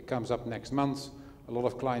ASA comes up next month, a lot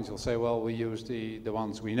of clients will say, well, we use the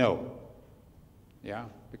ones we know. Yeah,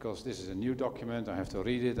 because this is a new document, I have to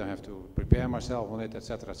read it, I have to prepare myself on it,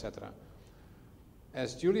 etc., etc.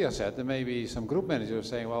 As Julia said, there may be some group managers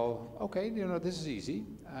saying, well, okay, this is easy.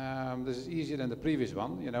 This is easier than the previous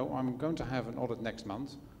one. I'm going to have an audit next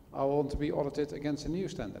month. I want to be audited against a new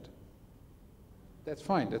standard. That's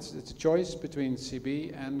fine. It's a choice between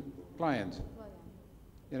CB and client.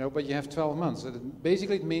 You know, but you have 12 months.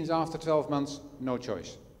 Basically, it means after 12 months, no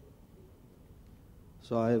choice.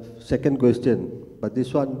 So I have second question, but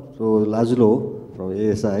this one to Laszlo from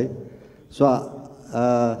ASI. So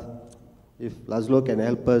if Laszlo can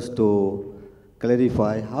help us to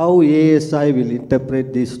clarify how ASI will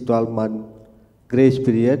interpret this 12-month grace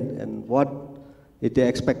period and what it is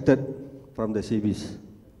expected from the CBs.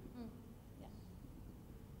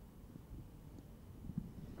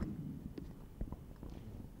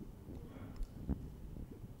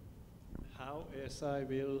 How ASI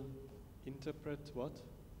will interpret what?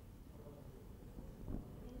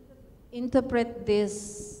 Interpret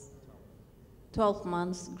this 12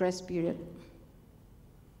 months grace period.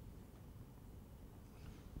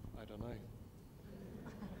 I don't know.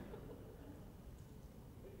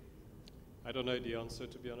 I don't know the answer,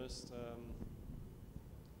 to be honest.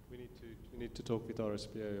 We need to talk with our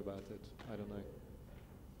SPO about it. I don't know.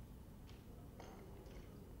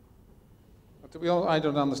 To be honest, I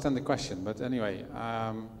don't understand the question, but anyway.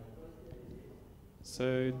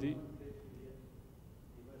 So the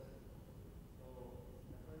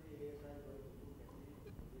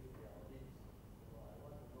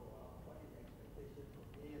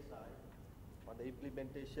on the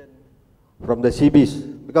implementation from the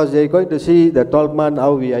CBs, because they're going to see the 12 month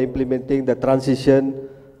how we are implementing the transition,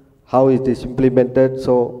 how it is implemented.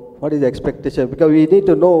 So what is the expectation? Because we need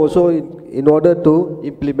to know also in order to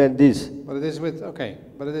implement this. But it is with, okay,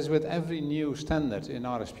 but it is with every new standard in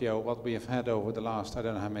RSPO, what we have had over the last, I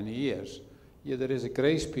don't know how many years. Yeah, there is a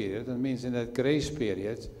grace period. That means in that grace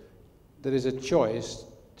period, there is a choice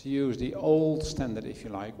to use the old standard, if you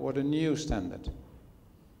like, or the new standard.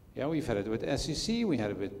 Yeah, we've had it with SEC, we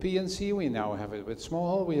had it with PNC, we now have it with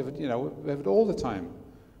small, we have it, you know, we have it all the time.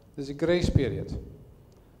 There's a grace period.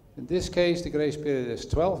 In this case, the grace period is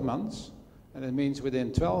 12 months, and it means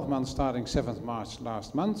within 12 months, starting 7th March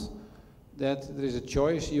last month, that there is a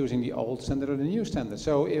choice using the old standard or the new standard.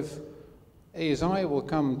 So if ASI will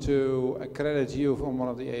come to accredit you from one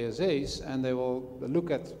of the ASAs, and they will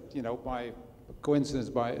look at, you know, by coincidence,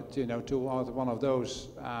 by, you know, to one of those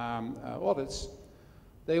audits,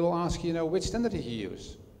 they will ask, you know, which standard did you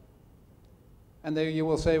use? And then you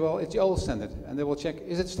will say, well, it's the old standard. And they will check,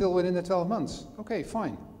 is it still within the 12 months? Okay,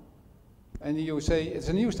 fine. And you say, it's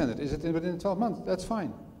a new standard. Is it within the 12 months? That's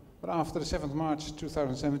fine. But after the 7th March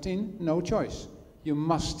 2017, no choice. You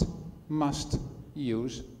must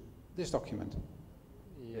use this document.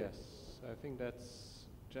 yes, I think that's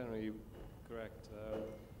generally correct.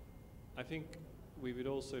 I think we would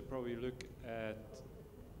also probably look at,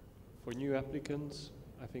 for new applicants,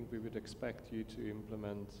 I think we would expect you to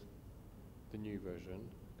implement the new version,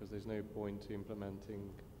 because there's no point to implementing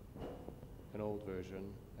an old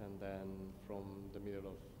version and then from the middle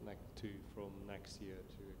of from next year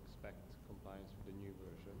to expect compliance with the new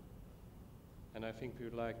version. And I think we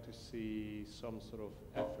would like to see some sort of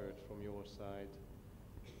effort from your side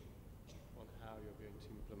on how you're going to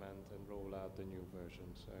implement and roll out the new version.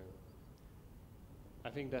 So I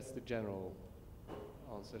think that's the general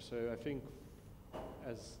answer. So I think,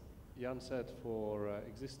 as Jan said, for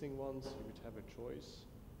existing ones, you would have a choice.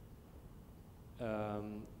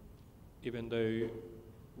 Even though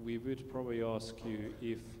we would probably ask you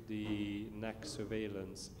if the next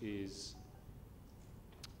surveillance is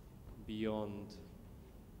beyond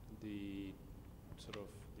the sort of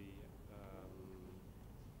the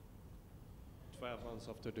 12 months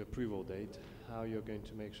after the approval date, how you're going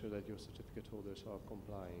to make sure that your certificate holders are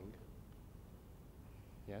complying.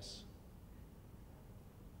 Yes?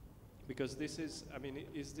 Because this is, I mean,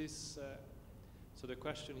 is this, so the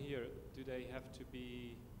question here, do they have to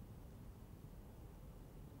be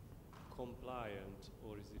compliant,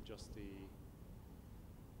 or is it just the...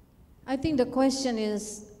 I think the question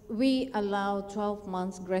is, we allow 12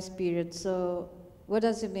 months grace period, so what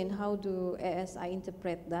does it mean? How do ASI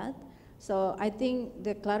interpret that? So I think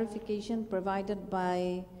the clarification provided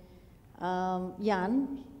by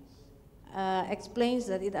Jan explains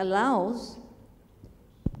that it allows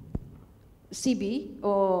CB,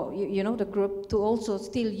 or you know, the group, to also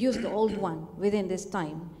still use the old one within this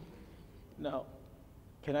time. Now,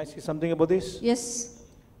 can I say something about this? Yes.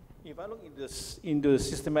 If I look into the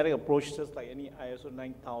systematic approach, just like any ISO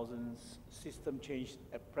 9000 system change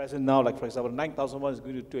at present now, like for example, 9001 is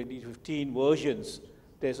going to 2015 versions.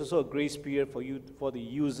 There's also a grace period for the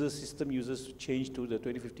users, system users, to change to the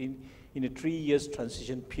 2015 in a 3 years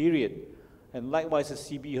transition period. And likewise, the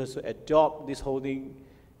CB has to adopt this whole thing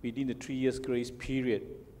within the 3 years grace period.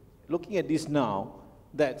 Looking at this now,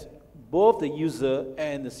 that both the user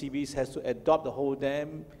and the CBs has to adopt the whole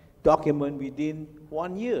damn document within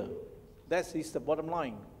 1 year. That is the bottom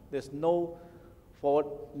line. There's no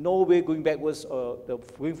way going backwards, or the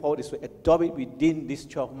going forward is to adopt it within these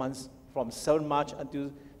 12 months from 7 March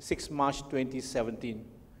until 6 March 2017.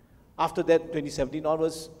 After that, 2017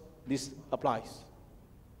 onwards, this applies.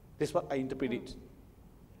 That's what I interpret it.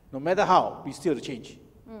 No matter how, we still have to change.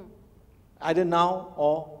 Either now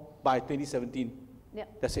or by 2017. Yeah.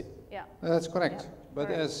 That's it. Yeah. That's correct. Yeah. But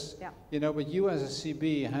Correct. as Yeah. but you as a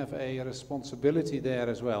CB have a responsibility there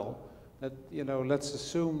as well. That let's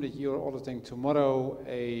assume that you're auditing tomorrow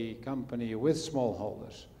a company with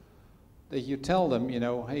smallholders. That you tell them,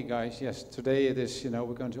 hey guys, yes, today it is,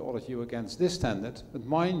 we're going to audit you against this standard. But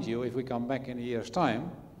mind you, if we come back in a year's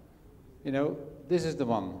time, this is the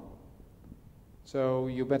one. So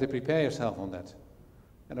you better prepare yourself on that.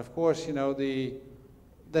 And of course,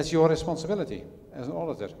 that's your responsibility as an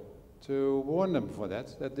auditor to warn them for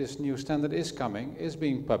that this new standard is coming, is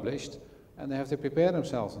being published, and they have to prepare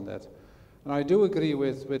themselves on that. And I do agree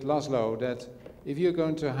with Laszlo that if you're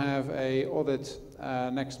going to have a audit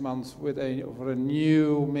next month for a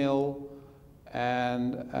new mill,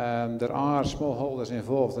 and there are smallholders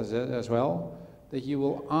involved as well, that you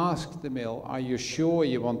will ask the mill, are you sure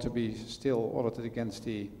you want to be still audited against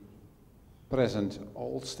the present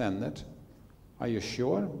old standard? Are you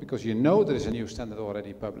sure? Because you know there is a new standard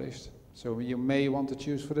already published. So you may want to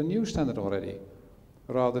choose for the new standard already,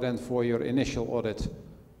 rather than for your initial audit,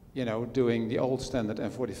 doing the old standard,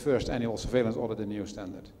 and for the first annual surveillance audit, the new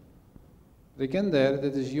standard. But again that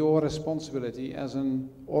is your responsibility as an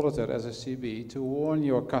auditor, as a CB, to warn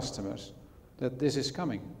your customers that this is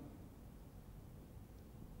coming.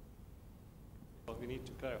 Well, we need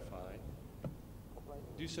to clarify.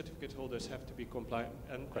 Do certificate holders have to be compliant?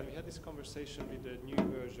 And we had this conversation with the new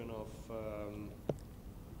version of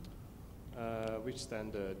which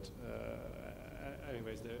standard?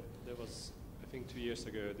 Anyways, there was, I think 2 years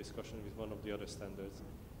ago, a discussion with one of the other standards.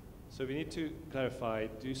 So we need to clarify,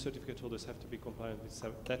 do certificate holders have to be compliant with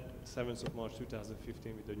that 7th of March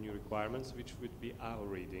 2015 with the new requirements, which would be our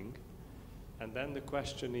reading? And then the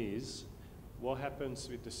question is, what happens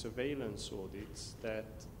with the surveillance audits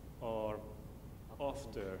that are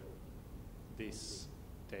after this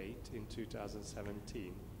date in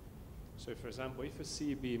 2017? So for example, if a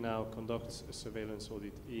CB now conducts a surveillance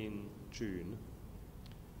audit in June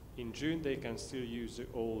they can still use the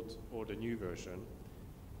old or the new version.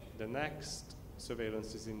 The next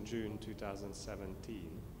surveillance is in June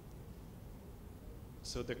 2017.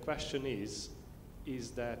 So the question is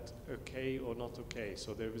that okay or not okay?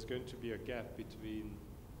 So there is going to be a gap between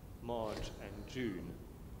March and June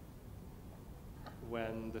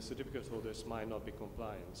when the certificate holders might not be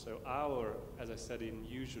compliant. So as I said,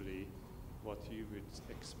 usually what you would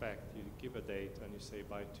expect, you give a date and you say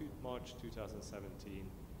by March 2017,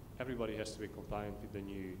 everybody has to be compliant with the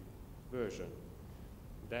new version.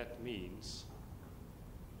 That means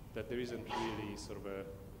that there isn't really sort of a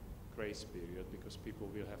grace period because people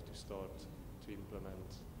will have to start to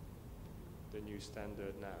implement the new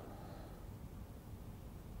standard now.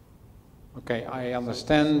 Okay, I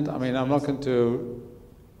understand. I mean, I'm not going to.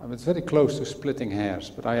 I mean, it's very close to splitting hairs,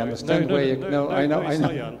 but I understand where you. No, I know.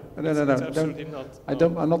 No. Absolutely not.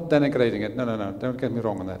 I'm not denigrating it. No. Don't get me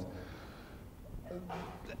wrong on that.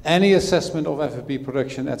 Any assessment of FFP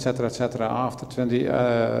production, etc., after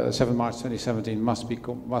 7 March 2017 must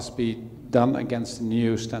be done against the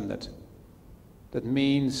new standard. That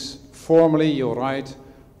means formally, you're right,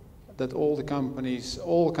 that all companies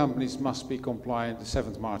must be compliant the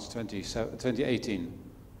 7th March 2018.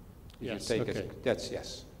 Yes, okay. That's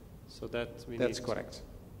yes. So that's correct.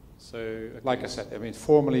 So okay. Like I said, I mean,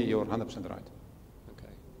 formally you're 100% right. Okay,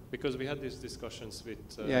 because we had these discussions with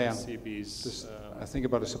CBs. I think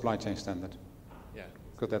about the supply chain standard. Yeah.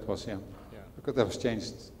 Because that was because that was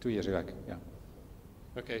changed 2 years ago. Yeah.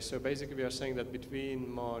 Okay, so basically we are saying that between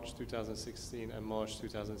March 2016 and March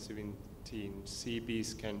 2017,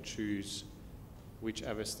 CBs can choose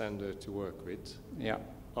whichever standard to work with. Yeah.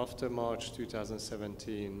 After March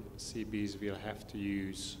 2017, CBs will have to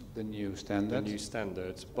use the new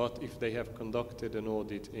standards. But if they have conducted an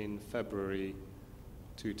audit in February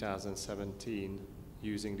 2017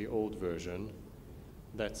 using the old version,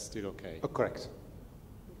 that's still okay. Correct.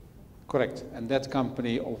 And that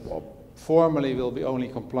company formally will be only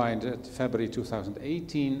compliant at February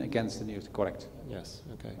 2018 against the new. Correct. Yes.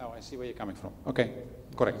 Okay. Now I see where you're coming from. Okay.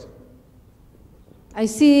 Correct. I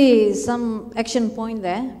see some action point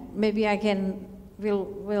there. Maybe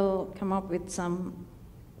we'll come up with some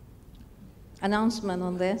announcement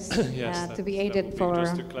on this yes, to be aided for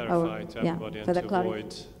just to clarify to everybody and to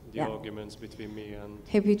avoid the arguments between me and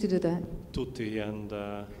Happy to do that. Tutti and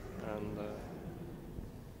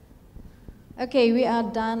Okay, we are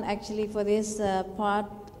done actually for this part.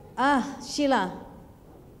 Sheila.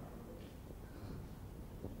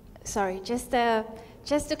 Sorry, just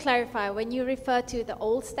to clarify, when you refer to the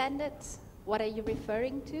old standards, what are you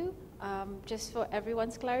referring to? Just for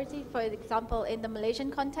everyone's clarity, for example, in the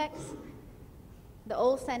Malaysian context, the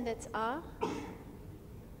old standards are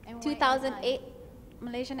 2008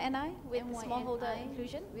 Malaysian NI with smallholder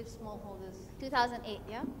inclusion? With smallholders. 2008,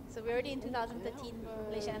 yeah? So we're already in 2013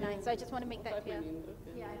 Malaysian NI, so I just want to make that clear.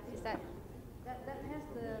 Yeah, Is that? that has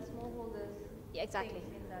the smallholders. Yeah, exactly.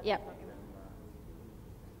 Yeah.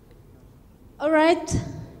 All right,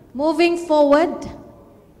 moving forward.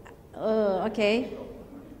 Okay.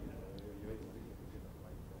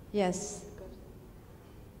 Yes.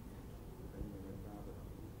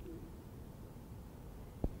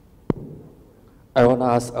 I want to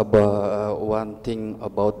ask about one thing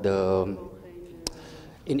about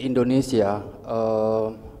in Indonesia,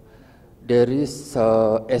 there is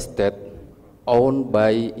estate owned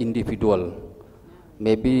by individual.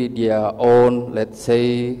 Maybe they own, let's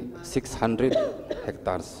say, 600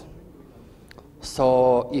 hectares.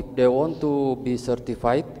 So if they want to be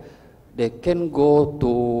certified, they can go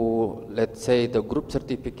to, let's say, the group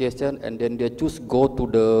certification, and then they choose go to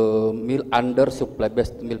the mill under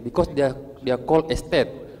supply-based mill, because they are called estate,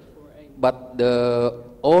 but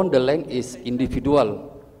own the land is individual,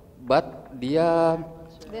 but they are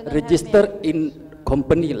registered in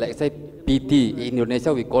company, like say PT. In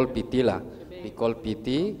Indonesia we call PT lah, we call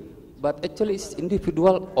PT, but actually it's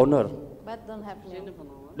individual owner. But don't have mill.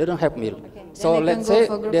 They don't have mill. Okay. So let's say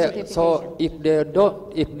so if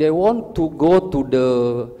they want to go to the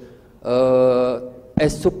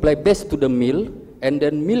as supply base to the mill, and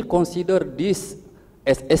then mill consider this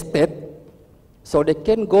as estate, so they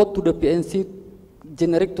can go to the PNC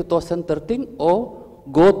generic 2013 or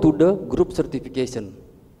go to the group certification.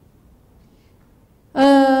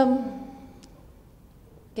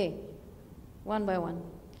 Okay, one by one.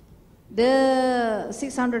 The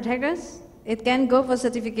 600 hectares, it can go for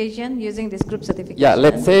certification using this group certification. Yeah,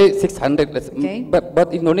 let's say 600. Okay.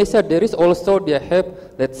 But Indonesia there is also, they have,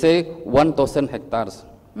 let's say 1,000 hectares.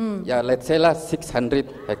 Yeah, let's say 600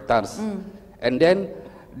 hectares. And then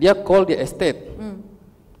they are called the estate.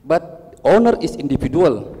 But owner is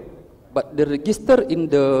individual. But the register in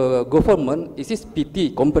the government is this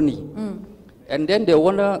PT company. And then they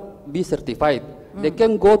want to be certified. They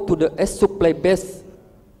can go to the as supply base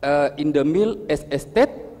in the mill as estate,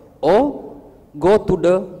 or go to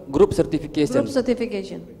the group certification. Group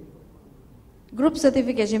certification. Group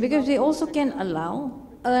certification, because we also can allow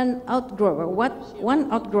an outgrower, one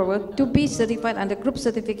outgrower to be certified under group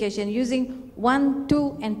certification using 1,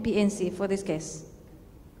 2, and PNC for this case.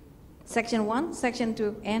 Section 1, Section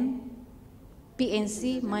 2, and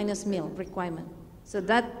PNC minus mill requirement. So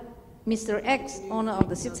that Mr. X, owner of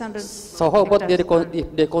the 600 So how about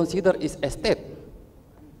if they consider is estate?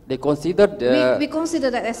 They consider we consider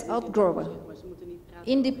that as outgrower,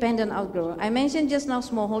 independent outgrower. I mentioned just now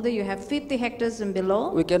smallholder, you have 50 hectares and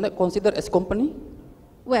below. We cannot consider as company?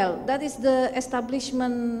 Well, that is the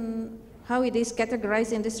establishment, how it is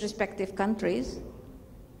categorized in these respective countries.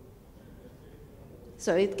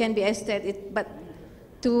 So it can be estate, but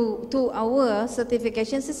to our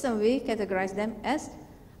certification system, we categorize them as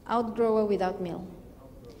outgrower without mill.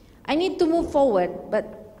 I need to move forward,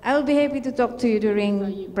 but I will be happy to talk to you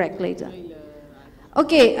during break later.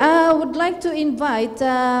 Okay, I would like to invite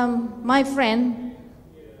my friend,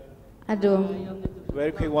 Ado.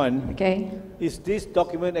 Very quick one. Okay. Is this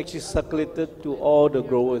document actually circulated to all the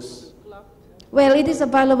growers? Well, it is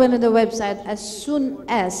available on the website as soon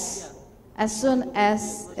as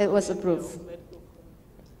it was approved.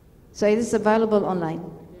 So it is available online.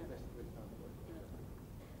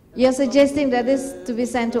 You're suggesting that this to be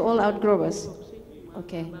sent to all outgrowers?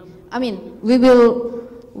 Okay. I mean, we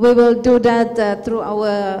will do that through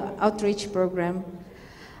our outreach program.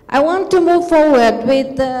 I want to move forward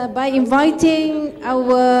with by inviting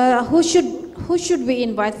our who should we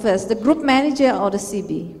invite first, the group manager or the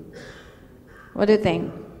CB? What do you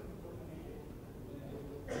think?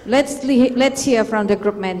 Let's hear from the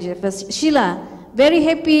group manager first. Sheila, very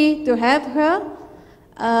happy to have her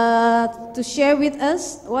to share with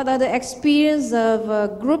us what are the experience of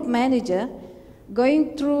a group manager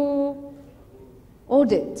going through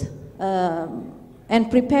audit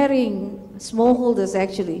and preparing smallholders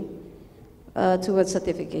actually towards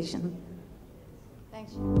certification.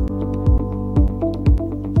 Thanks.